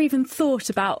 I'd never even thought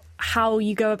about how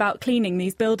you go about cleaning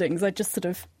these buildings. I just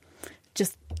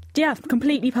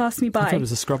completely passed me by. I thought it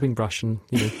was a scrubbing brush and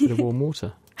a bit of warm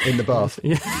water. In the bath.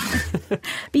 Yeah.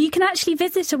 But you can actually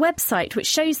visit a website which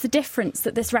shows the difference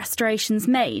that this restoration's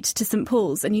made to St.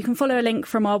 Paul's, and you can follow a link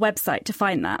from our website to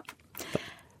find that.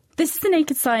 This is The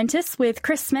Naked Scientists with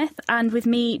Chris Smith and with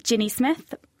me, Ginny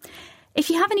Smith. If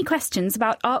you have any questions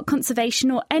about art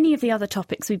conservation or any of the other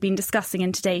topics we've been discussing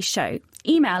in today's show,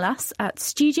 email us at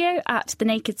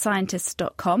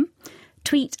studio@thenakedscientists.com,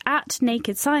 tweet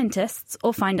 @nakedscientists,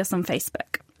 or find us on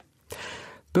Facebook.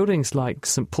 Buildings like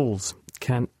St. Paul's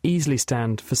can easily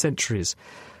stand for centuries,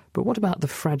 but what about the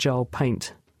fragile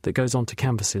paint that goes onto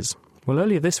campuses? Well,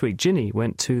 earlier this week, Ginny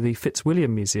went to the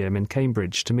Fitzwilliam Museum in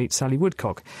Cambridge to meet Sally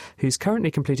Woodcock, who's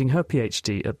currently completing her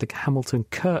PhD at the Hamilton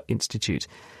Kerr Institute,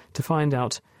 to find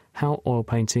out how oil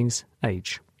paintings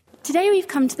age. Today we've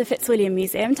come to the Fitzwilliam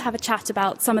Museum to have a chat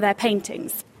about some of their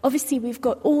paintings. Obviously we've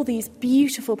got all these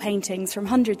beautiful paintings from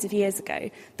hundreds of years ago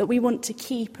that we want to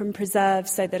keep and preserve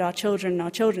so that our children and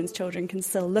our children's children can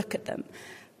still look at them.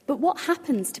 But what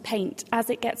happens to paint as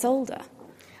it gets older?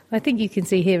 I think you can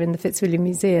see here in the Fitzwilliam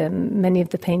Museum, many of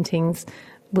the paintings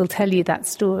will tell you that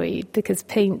story, because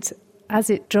paint, as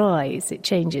it dries, it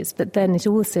changes, but then it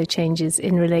also changes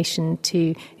in relation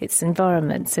to its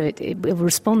environment, so it will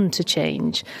respond to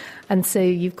change. And so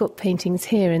you've got paintings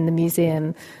here in the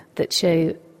museum that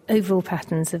show overall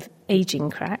patterns of ageing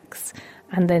cracks,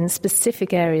 and then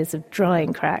specific areas of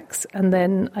drying cracks. And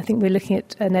then I think we're looking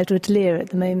at an Edward Lear at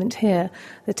the moment here,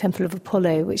 the Temple of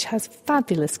Apollo, which has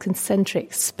fabulous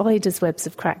concentric spider's webs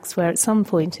of cracks where at some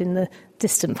point in the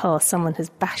distant past someone has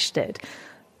bashed it,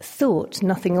 thought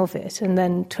nothing of it, and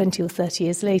then 20 or 30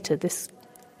 years later this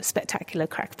spectacular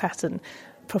crack pattern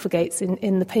propagates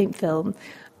in the paint film.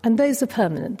 And those are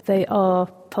permanent. They are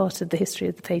part of the history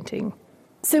of the painting.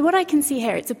 So what I can see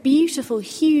here, it's a beautiful,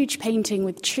 huge painting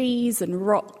with trees and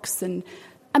rocks, and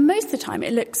most of the time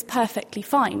it looks perfectly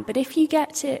fine. But if you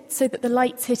get it so that the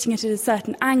light's hitting it at a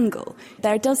certain angle,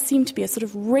 there does seem to be a sort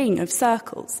of ring of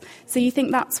circles. So you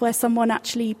think that's where someone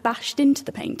actually bashed into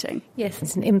the painting? Yes,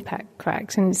 it's an impact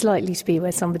crack, and it's likely to be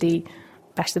where somebody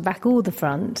bashed the back or the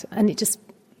front, and it just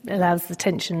allows the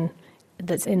tension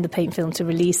that's in the paint film to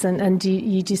release, and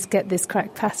you just get this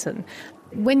crack pattern.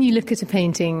 When you look at a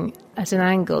painting at an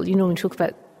angle, you normally talk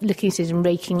about looking at it in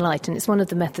raking light, and it's one of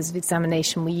the methods of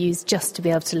examination we use just to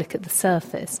be able to look at the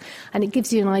surface, and it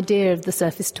gives you an idea of the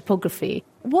surface topography.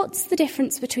 What's the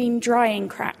difference between drying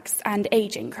cracks and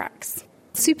aging cracks?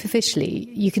 Superficially,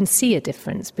 you can see a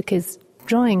difference because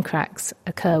drying cracks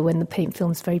occur when the paint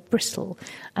film's very brittle,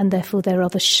 and therefore they're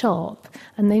rather sharp,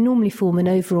 and they normally form an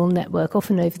overall network,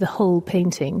 often over the whole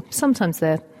painting. Sometimes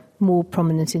they're more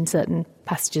prominent in certain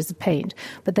passages of paint,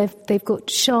 but they've got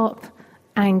sharp,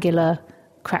 angular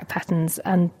crack patterns,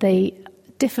 and they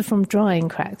differ from drying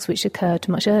cracks, which occur at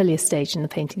a much earlier stage in the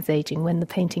painting's aging, when the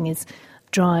painting is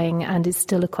drying and is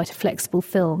still quite a flexible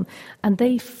film, and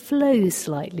they flow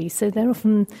slightly, so they're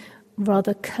often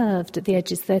rather curved at the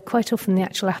edges. They're quite often the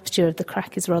actual aperture of the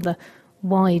crack is rather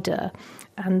wider,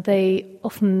 and they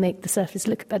often make the surface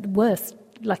look at worst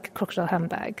like a crocodile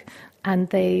handbag, and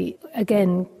they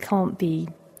again can't be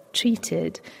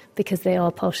treated because they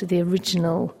are part of the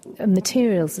original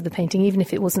materials of the painting, even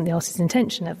if it wasn't the artist's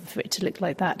intention ever for it to look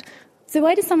like that. So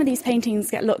why do some of these paintings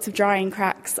get lots of drying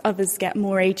cracks, others get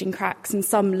more aging cracks, and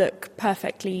some look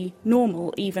perfectly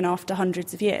normal even after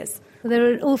hundreds of years? Well, there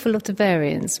are an awful lot of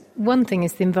variants. One thing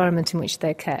is the environment in which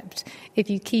they're kept. If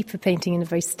you keep a painting in a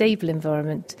very stable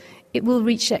environment, it will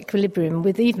reach equilibrium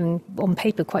with, even on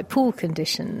paper, quite poor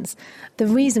conditions. The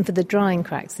reason for the drying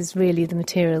cracks is really the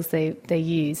materials they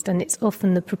used, and it's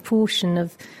often the proportion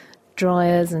of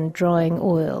dryers and drying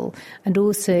oil, and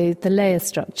also the layer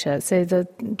structure. So the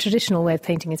traditional way of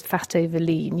painting is fat over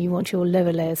lean. You want your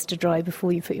lower layers to dry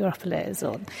before you put your upper layers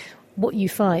on. What you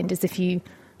find is if you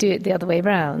do it the other way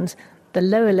round, the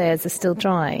lower layers are still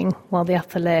drying while the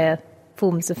upper layer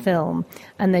forms a film,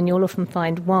 and then you'll often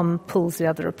find one pulls the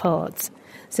other apart.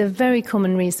 So a very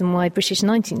common reason why British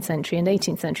 19th century and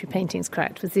 18th century paintings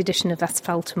cracked was the addition of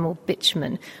asphaltum or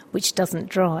bitumen, which doesn't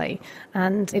dry.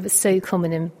 And it was so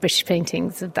common in British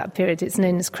paintings of that period, it's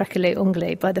known as craquelé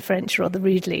anglais by the French rather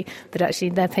rudely, but actually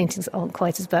their paintings aren't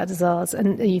quite as bad as ours.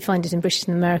 And you find it in British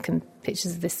and American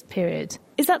pictures of this period.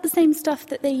 Is that the same stuff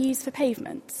that they use for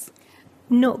pavements?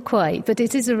 Not quite, but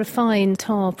it is a refined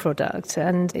tar product,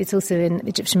 and it's also in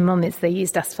Egyptian mummies. They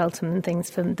used asphaltum and things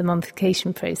for the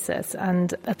mummification process,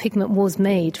 and a pigment was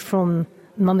made from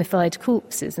mummified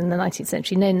corpses in the 19th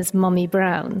century, known as mummy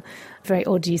brown, a very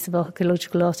odd use of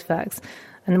archaeological artefacts.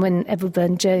 And when Edward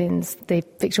Burne-Jones, the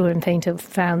Victorian painter,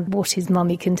 found what his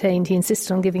mummy contained, he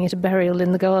insisted on giving it a burial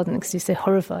in the garden because he was so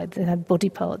horrified that it had body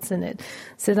parts in it.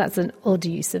 So that's an odd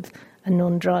use of a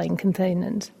non-drying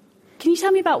component. Can you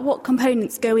tell me about what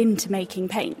components go into making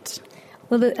paint?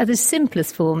 Well, at the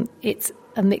simplest form, it's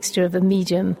a mixture of a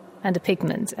medium and a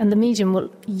pigment. And the medium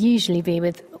will usually be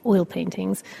with oil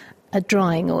paintings, a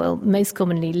drying oil, most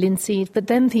commonly linseed. But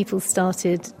then people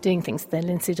started doing things with their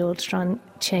linseed oil to try and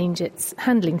change its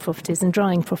handling properties and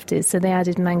drying properties. So they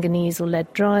added manganese or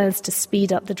lead dryers to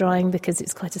speed up the drying because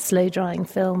it's quite a slow-drying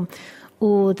film.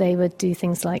 Or they would do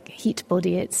things like heat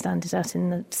body it, stand it out in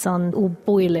the sun, or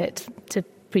boil it to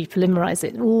pre-polymerise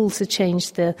it, all to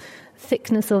change the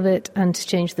thickness of it and to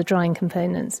change the drying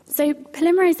components. So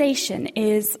polymerisation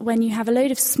is when you have a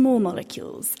load of small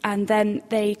molecules and then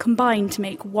they combine to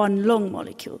make one long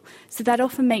molecule. So that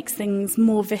often makes things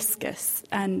more viscous.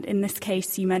 And in this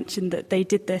case, you mentioned that they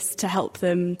did this to help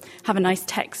them have a nice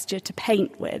texture to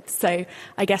paint with. So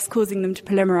I guess causing them to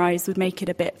polymerise would make it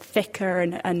a bit thicker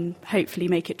and hopefully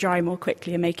make it dry more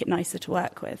quickly and make it nicer to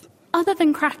work with. Other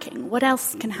than cracking, what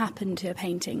else can happen to a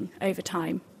painting over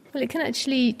time? Well, it can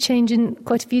actually change in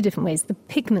quite a few different ways. The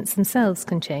pigments themselves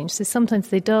can change. So sometimes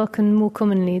they darken, more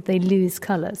commonly they lose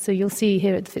colour. So you'll see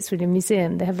here at the Fitzwilliam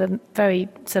Museum, they have a very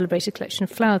celebrated collection of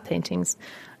flower paintings.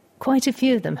 Quite a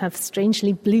few of them have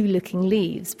strangely blue-looking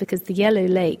leaves because the yellow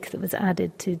lake that was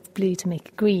added to blue to make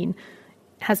it green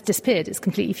has disappeared. It's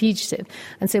completely fugitive.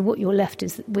 And so what you're left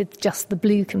is with just the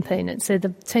blue component. So the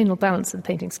tonal balance of the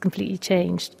painting is completely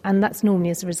changed. And that's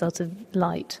normally as a result of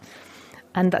light.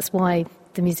 And that's why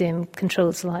the museum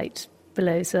controls light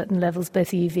below certain levels,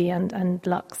 both UV and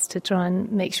lux, to try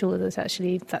and make sure that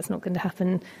actually that's not going to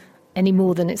happen any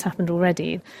more than it's happened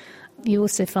already. You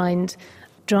also find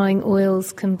drying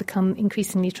oils can become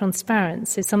increasingly transparent.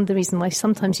 So some of the reason why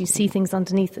sometimes you see things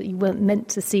underneath that you weren't meant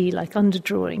to see, like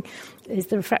underdrawing, is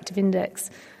the refractive index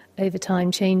over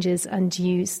time changes and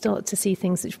you start to see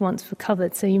things which once were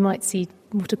covered. So you might see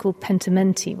what are called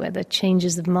pentimenti, where there are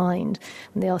changes of mind.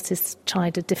 When the artist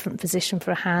tried a different position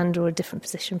for a hand or a different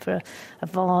position for a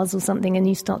vase or something, and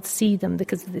you start to see them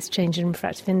because of this change in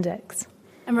refractive index.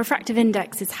 And refractive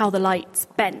index is how the light's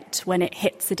bent when it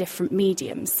hits a different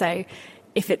medium. So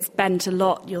if it's bent a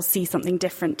lot, you'll see something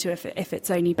different to if it's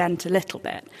only bent a little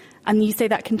bit. And you say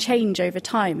that can change over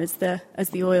time as the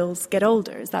oils get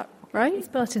older. Is that right? It's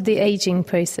part of the ageing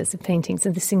process of paintings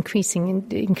and this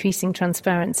increasing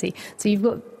transparency. So you've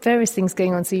got various things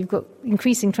going on. So you've got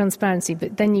increasing transparency,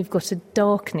 but then you've got a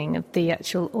darkening of the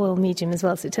actual oil medium as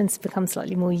well. So it tends to become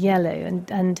slightly more yellow.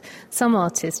 And some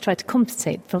artists tried to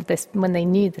compensate for this when they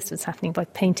knew this was happening by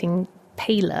painting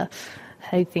paler,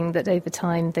 hoping that over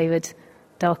time they would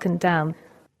darken down.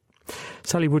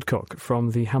 Sally Woodcock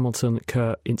from the Hamilton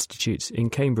Kerr Institute in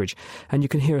Cambridge. And you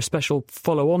can hear a special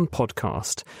follow-on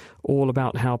podcast all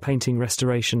about how painting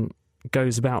restoration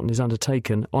goes about and is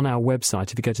undertaken on our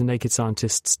website if you go to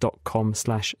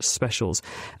nakedscientists.com/specials.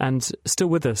 And still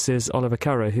with us is Oliver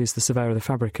Carrow, who's the surveyor of the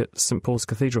fabric at St Paul's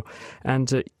Cathedral.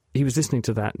 And he was listening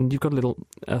to that, and you've got a little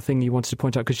thing you wanted to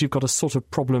point out, because you've got a sort of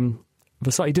problem of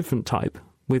a slightly different type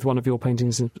with one of your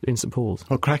paintings in St Paul's.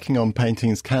 Well, cracking on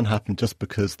paintings can happen just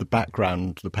because the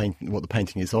background, what the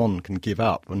painting is on, can give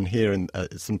up. And here in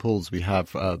St Paul's we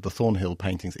have the Thornhill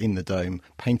paintings in the dome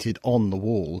painted on the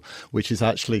wall, which is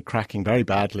actually cracking very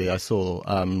badly. I saw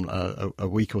a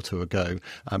week or two ago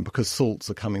because salts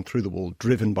are coming through the wall,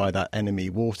 driven by that enemy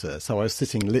water. So I was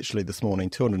sitting literally this morning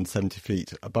 270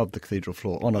 feet above the cathedral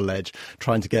floor on a ledge,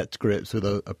 trying to get to grips with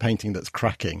a painting that's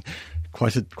cracking.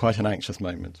 Quite an anxious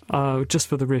moment. Just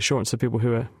for the reassurance of people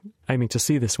who are aiming to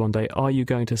see this one day, are you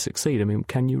going to succeed? I mean,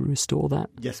 can you restore that?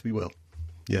 Yes, we will.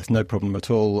 Yes, no problem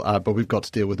at all. But we've got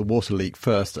to deal with the water leak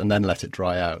first and then let it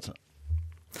dry out.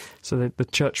 So the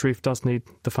church roof does need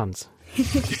the funds.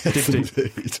 Yes,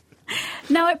 indeed.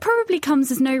 Now, it probably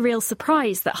comes as no real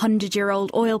surprise that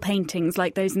 100-year-old oil paintings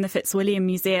like those in the Fitzwilliam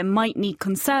Museum might need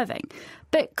conserving.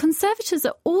 But conservators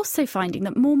are also finding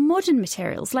that more modern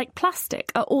materials like plastic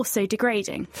are also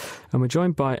degrading. And we're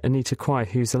joined by Anita Quay,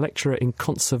 who's a lecturer in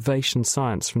conservation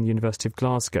science from the University of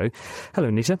Glasgow. Hello,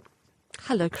 Anita.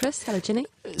 Hello, Chris. Hello, Ginny.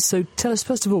 So tell us,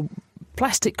 first of all,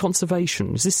 plastic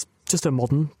conservation, is this just a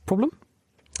modern problem?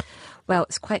 Well,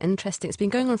 it's quite interesting. It's been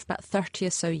going on for about 30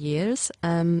 or so years.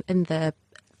 In the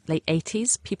late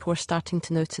 80s, people were starting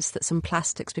to notice that some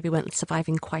plastics maybe weren't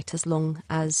surviving quite as long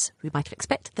as we might have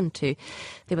expected them to.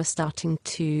 They were starting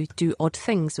to do odd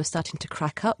things. They were starting to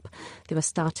crack up. They were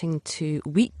starting to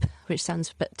weep, which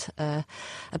sounds a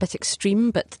bit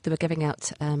extreme, but they were giving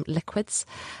out liquids.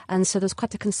 And so there's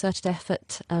quite a concerted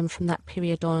effort from that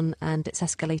period on, and it's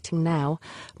escalating now.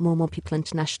 More and more people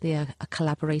internationally are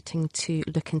collaborating to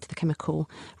look into the chemical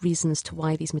reasons to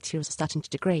why these materials are starting to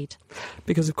degrade.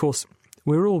 Because, of course,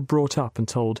 we're all brought up and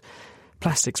told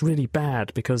plastic's really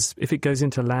bad because if it goes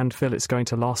into landfill, it's going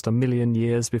to last 1 million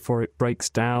years before it breaks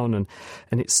down and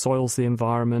it soils the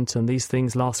environment and these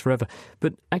things last forever.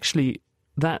 But actually,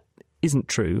 that isn't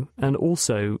true. And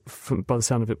also, by the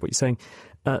sound of it, what you're saying,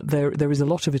 there is a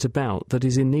lot of it about that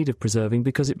is in need of preserving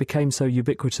because it became so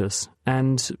ubiquitous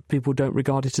and people don't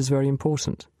regard it as very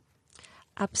important.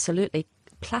 Absolutely.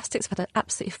 Plastics have had an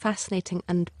absolutely fascinating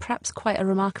and perhaps quite a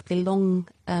remarkably long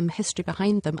history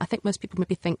behind them. I think most people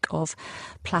maybe think of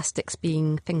plastics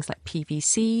being things like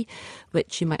PVC,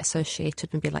 which you might associate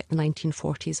with maybe like the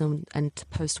 1940s and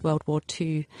post-World War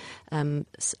II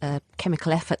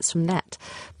chemical efforts from that.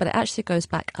 But it actually goes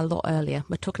back a lot earlier.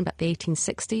 We're talking about the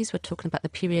 1860s. We're talking about the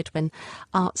period when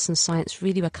arts and science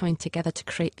really were coming together to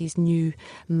create these new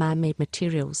man-made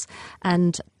materials.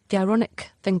 And the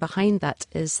ironic thing behind that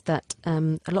is that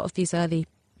a lot of these early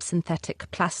synthetic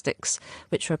plastics,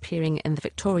 which were appearing in the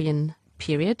Victorian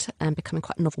period and becoming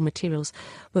quite novel materials,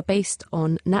 were based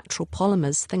on natural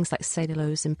polymers. Things like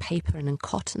cellulose and paper and in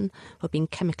cotton were being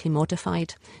chemically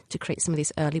modified to create some of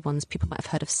these early ones. People might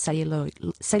have heard of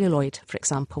celluloid, for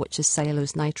example, which is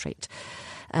cellulose nitrate.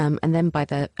 And then by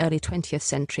the early 20th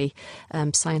century,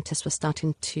 scientists were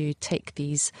starting to take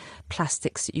these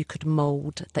plastics that you could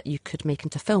mould, that you could make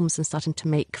into films, and starting to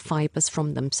make fibres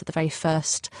from them. So the very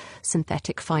first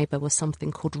synthetic fibre was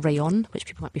something called rayon, which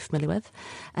people might be familiar with.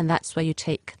 And that's where you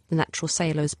take the natural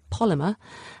cellulose polymer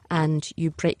and you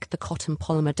break the cotton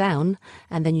polymer down,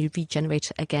 and then you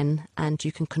regenerate it again, and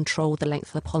you can control the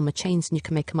length of the polymer chains, and you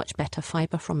can make a much better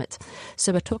fibre from it.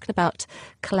 So we're talking about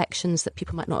collections that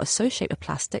people might not associate with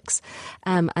plastics,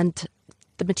 and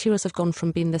the materials have gone from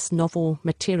being this novel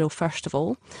material, first of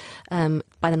all.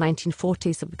 By the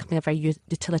 1940s, they're becoming a very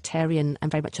utilitarian and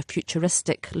very much a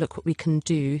futuristic, look what we can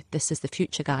do, this is the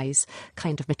future, guys,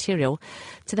 kind of material.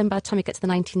 To then by the time we get to the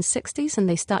 1960s, and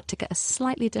they start to get a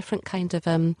slightly different kind of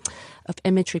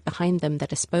imagery behind them. They're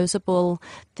disposable,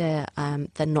 they're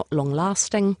not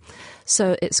long-lasting.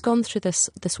 So it's gone through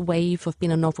this wave of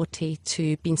being a novelty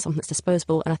to being something that's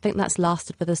disposable, and I think that's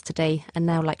lasted with us today. And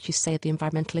now, like you say, the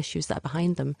environmental issues that are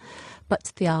behind them,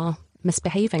 but they are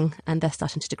misbehaving and they're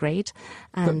starting to degrade.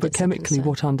 And but chemically,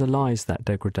 what underlies that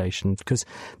degradation? Because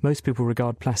most people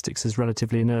regard plastics as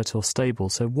relatively inert or stable.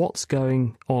 So what's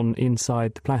going on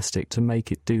inside the plastic to make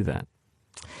it do that?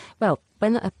 Well,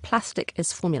 when a plastic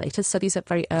is formulated, so these are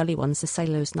very early ones, the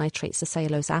cellulose nitrates, the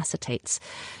cellulose acetates,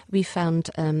 we found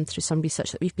through some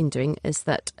research that we've been doing is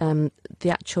that the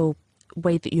actual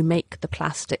way that you make the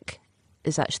plastic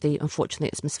is actually, unfortunately,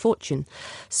 it's misfortune.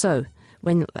 So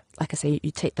when, like I say,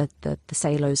 you take the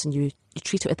cellulose and you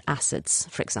treat it with acids,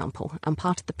 for example, and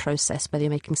part of the process, whether you're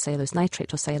making cellulose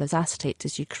nitrate or cellulose acetate,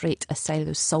 is you create a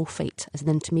cellulose sulfate as an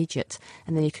intermediate,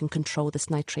 and then you can control this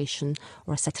nitration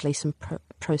or acetylation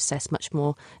process much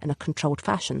more in a controlled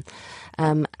fashion.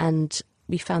 And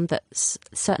we found that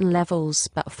certain levels,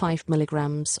 about 5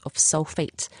 milligrams of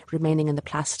sulfate remaining in the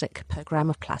plastic per gram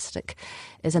of plastic,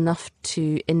 is enough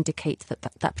to indicate that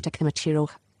that particular material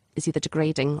is either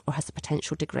degrading or has the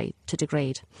potential to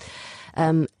degrade.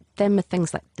 Then with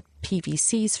things like the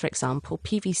PVCs, for example,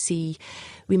 PVC,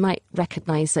 we might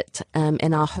recognise it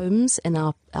in our homes, in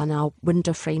our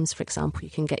window frames, for example. You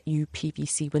can get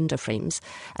UPVC window frames,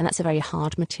 and that's a very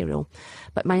hard material.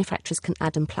 But manufacturers can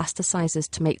add in plasticizers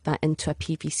to make that into a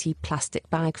PVC plastic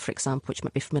bag, for example, which you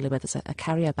might be familiar with as a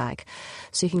carrier bag.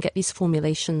 So you can get these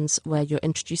formulations where you're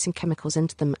introducing chemicals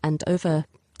into them, and over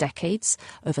decades,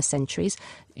 over centuries,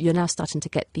 you're now starting to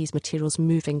get these materials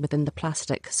moving within the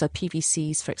plastic. So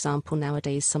PVCs, for example,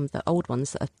 nowadays, some of the old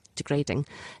ones that are degrading,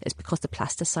 is because the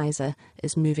plasticizer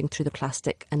is moving through the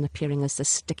plastic and appearing as this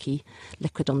sticky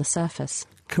liquid on the surface.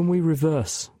 Can we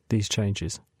reverse these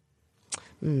changes?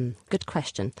 Good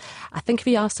question. I think if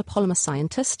you ask a polymer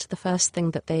scientist, the first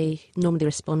thing that they normally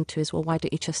respond to is, well, why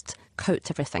don't you just coat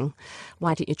everything?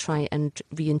 Why don't you try and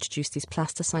reintroduce these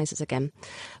plasticizers again?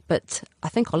 But I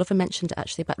think Oliver mentioned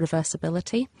actually about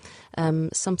reversibility,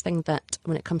 something that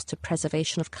when it comes to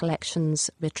preservation of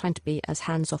collections, we're trying to be as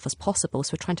hands-off as possible.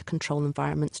 So we're trying to control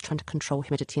environments, trying to control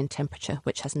humidity and temperature,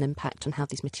 which has an impact on how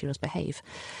these materials behave.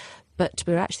 But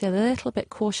we're actually a little bit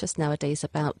cautious nowadays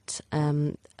about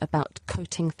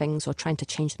coating things or trying to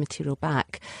change the material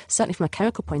back. Certainly from a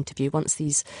chemical point of view, once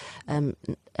these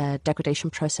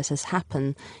degradation processes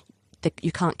happen,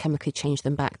 you can't chemically change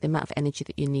them back. The amount of energy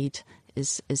that you need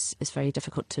is very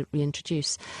difficult to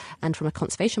reintroduce. And from a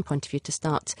conservation point of view, to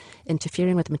start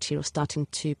interfering with the material, starting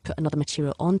to put another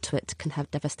material onto it, can have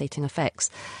devastating effects.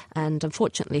 And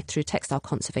unfortunately, through textile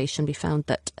conservation, we found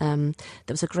that there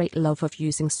was a great love of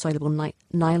using soluble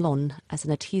nylon as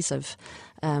an adhesive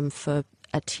for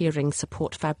adhering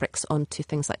support fabrics onto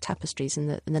things like tapestries in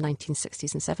the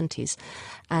 1960s and 70s.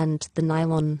 And the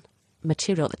nylon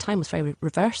material at the time was very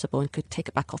reversible and could take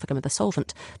it back off again with a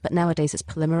solvent, but nowadays it's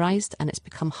polymerized and it's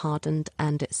become hardened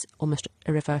and it's almost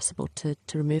irreversible to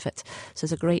remove it. So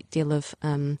there's a great deal of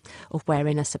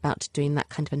wariness about doing that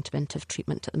kind of interventive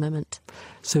treatment at the moment.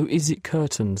 So is it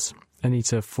curtains,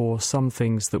 Anita, for some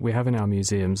things that we have in our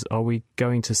museums? Are we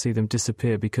going to see them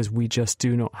disappear because we just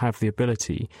do not have the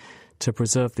ability to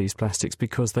preserve these plastics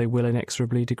because they will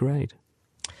inexorably degrade?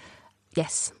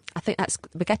 Yes. I think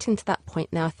we're getting to that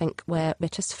point now, I think, where we're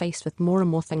just faced with more and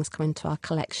more things coming to our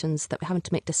collections that we're having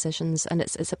to make decisions, and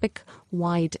it's a big,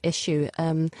 wide issue.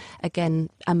 Again,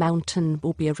 a mountain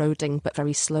will be eroding, but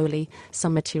very slowly.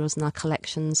 Some materials in our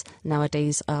collections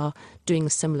nowadays are doing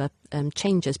similar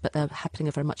changes, but they're happening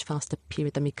over a much faster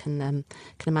period than we can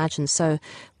imagine. So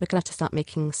we're going to have to start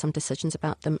making some decisions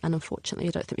about them, and unfortunately,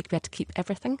 I don't think we can be able to keep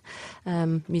everything.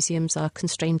 Museums are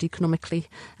constrained economically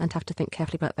and have to think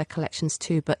carefully about their collections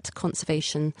too, but at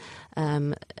conservation,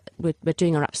 we're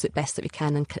doing our absolute best that we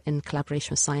can in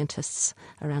collaboration with scientists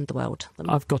around the world.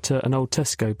 I've got an old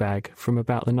Tesco bag from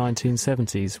about the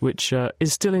 1970s, which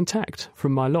is still intact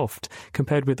from my loft,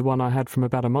 compared with the one I had from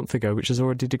about a month ago, which has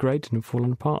already degraded and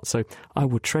fallen apart. So I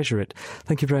would treasure it.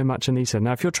 Thank you very much, Anita.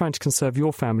 Now, if you're trying to conserve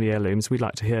your family heirlooms, we'd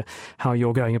like to hear how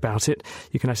you're going about it.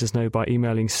 You can let us know by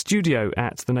emailing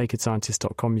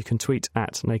studio@thenakedscientist.com. You can tweet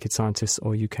at Naked Scientists,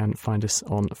 or you can find us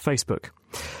on Facebook.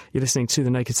 You're listening to The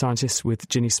Naked Scientists with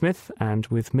Ginny Smith and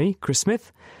with me, Chris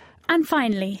Smith. And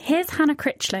finally, here's Hannah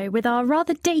Critchlow with our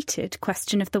rather dated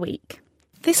question of the week.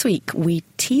 This week, we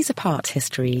tease apart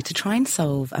history to try and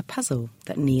solve a puzzle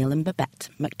that Neil and Babette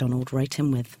MacDonald wrote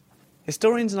in with.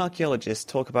 Historians and archaeologists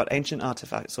talk about ancient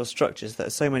artefacts or structures that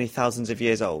are so many thousands of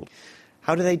years old.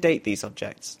 How do they date these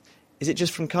objects? Is it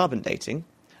just from carbon dating?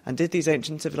 And did these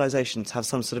ancient civilizations have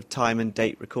some sort of time and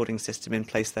date recording system in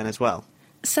place then as well?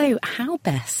 So, how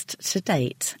best to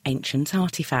date ancient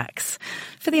artefacts?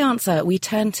 For the answer, we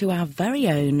turn to our very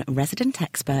own resident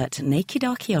expert, naked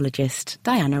archaeologist,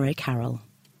 Diana O'Carroll.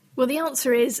 Well, the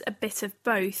answer is a bit of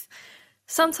both.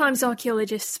 Sometimes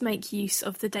archaeologists make use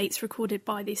of the dates recorded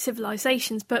by these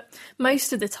civilisations, but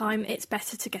most of the time it's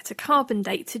better to get a carbon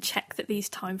date to check that these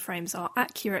timeframes are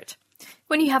accurate.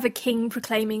 When you have a king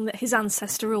proclaiming that his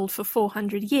ancestor ruled for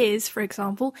 400 years, for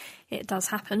example, it does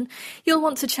happen, you'll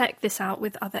want to check this out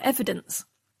with other evidence.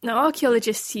 Now,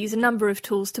 archaeologists use a number of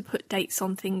tools to put dates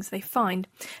on things they find,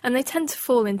 and they tend to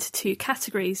fall into two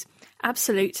categories,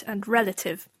 absolute and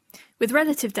relative. With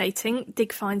relative dating,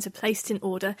 dig finds are placed in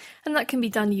order, and that can be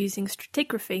done using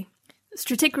stratigraphy.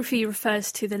 Stratigraphy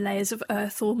refers to the layers of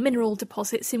earth or mineral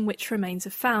deposits in which remains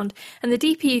are found, and the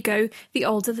deeper you go, the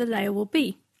older the layer will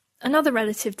be. Another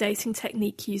relative dating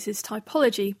technique uses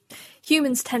typology.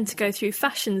 Humans tend to go through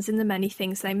fashions in the many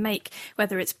things they make.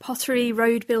 Whether it's pottery,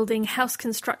 road building, house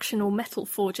construction or metal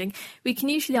forging, we can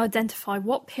usually identify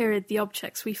what period the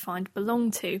objects we find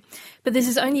belong to. But this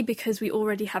is only because we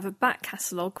already have a back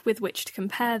catalogue with which to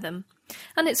compare them.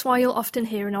 And it's why you'll often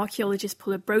hear an archaeologist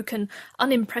pull a broken,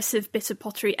 unimpressive bit of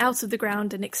pottery out of the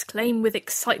ground and exclaim with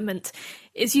excitement.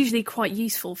 It's usually quite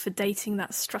useful for dating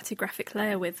that stratigraphic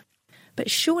layer with. But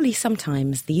surely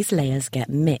sometimes these layers get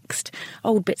mixed.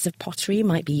 Old bits of pottery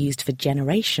might be used for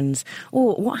generations.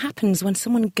 Or what happens when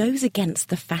someone goes against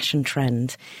the fashion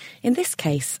trend? In this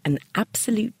case, an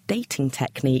absolute dating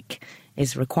technique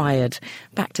is required.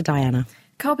 Back to Diana.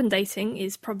 Carbon dating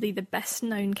is probably the best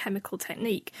known chemical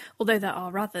technique, although there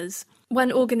are others.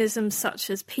 When organisms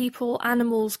such as people,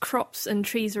 animals, crops and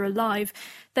trees are alive,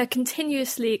 they're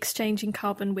continuously exchanging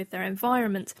carbon with their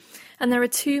environment, and there are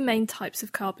two main types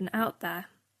of carbon out there.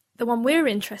 The one we're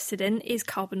interested in is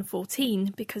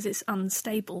carbon-14 because it's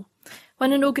unstable.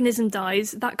 When an organism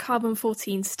dies, that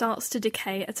carbon-14 starts to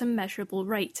decay at a measurable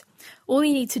rate. All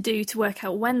you need to do to work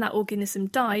out when that organism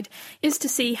died is to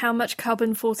see how much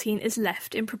carbon-14 is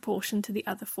left in proportion to the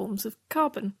other forms of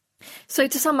carbon. So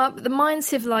to sum up, the Mayan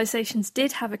civilizations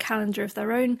did have a calendar of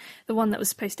their own, the one that was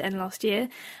supposed to end last year,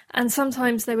 and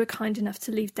sometimes they were kind enough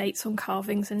to leave dates on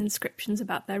carvings and inscriptions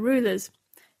about their rulers.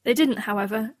 They didn't,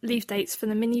 however, leave dates for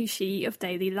the minutiae of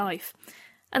daily life,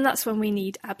 and that's when we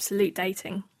need absolute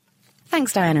dating.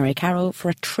 Thanks, Diana O'Carroll, for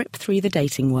a trip through the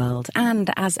dating world. And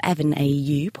as Evan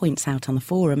A.U. points out on the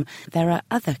forum, there are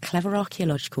other clever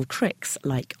archaeological tricks,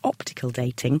 like optical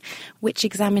dating, which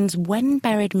examines when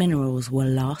buried minerals were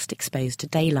last exposed to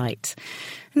daylight.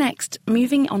 Next,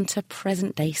 moving on to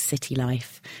present-day city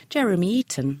life, Jeremy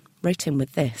Eaton wrote in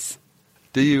with this.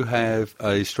 Do you have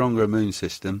a stronger immune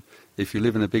system if you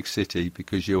live in a big city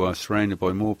because you are surrounded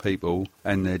by more people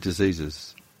and their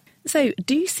diseases? So,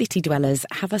 do city dwellers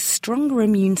have a stronger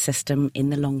immune system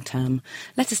in the long term?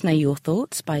 Let us know your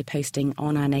thoughts by posting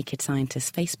on our Naked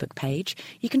Scientists Facebook page.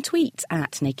 You can tweet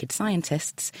at Naked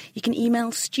Scientists. You can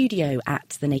email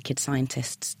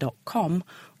studio@thenakedscientists.com,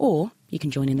 or you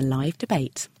can join in a live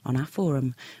debate on our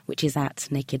forum, which is at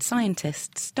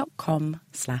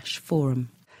nakedscientists.com/forum.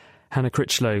 Hannah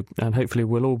Critchlow, and hopefully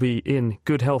we'll all be in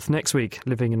good health next week,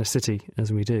 living in a city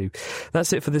as we do.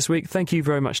 That's it for this week. Thank you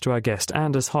very much to our guest,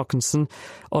 Anders Harkinson,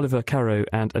 Oliver Caro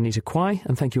and Anita Kwai,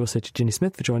 and thank you also to Ginny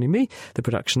Smith for joining me. The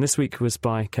production this week was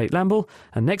by Kate Lamble,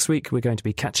 and next week we're going to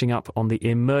be catching up on the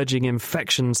emerging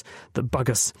infections that bug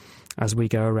us as we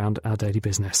go around our daily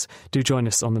business. Do join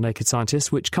us on The Naked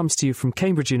Scientist, which comes to you from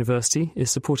Cambridge University, is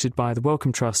supported by the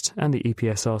Wellcome Trust and the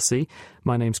EPSRC.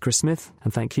 My name's Chris Smith,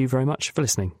 and thank you very much for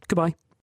listening. Goodbye.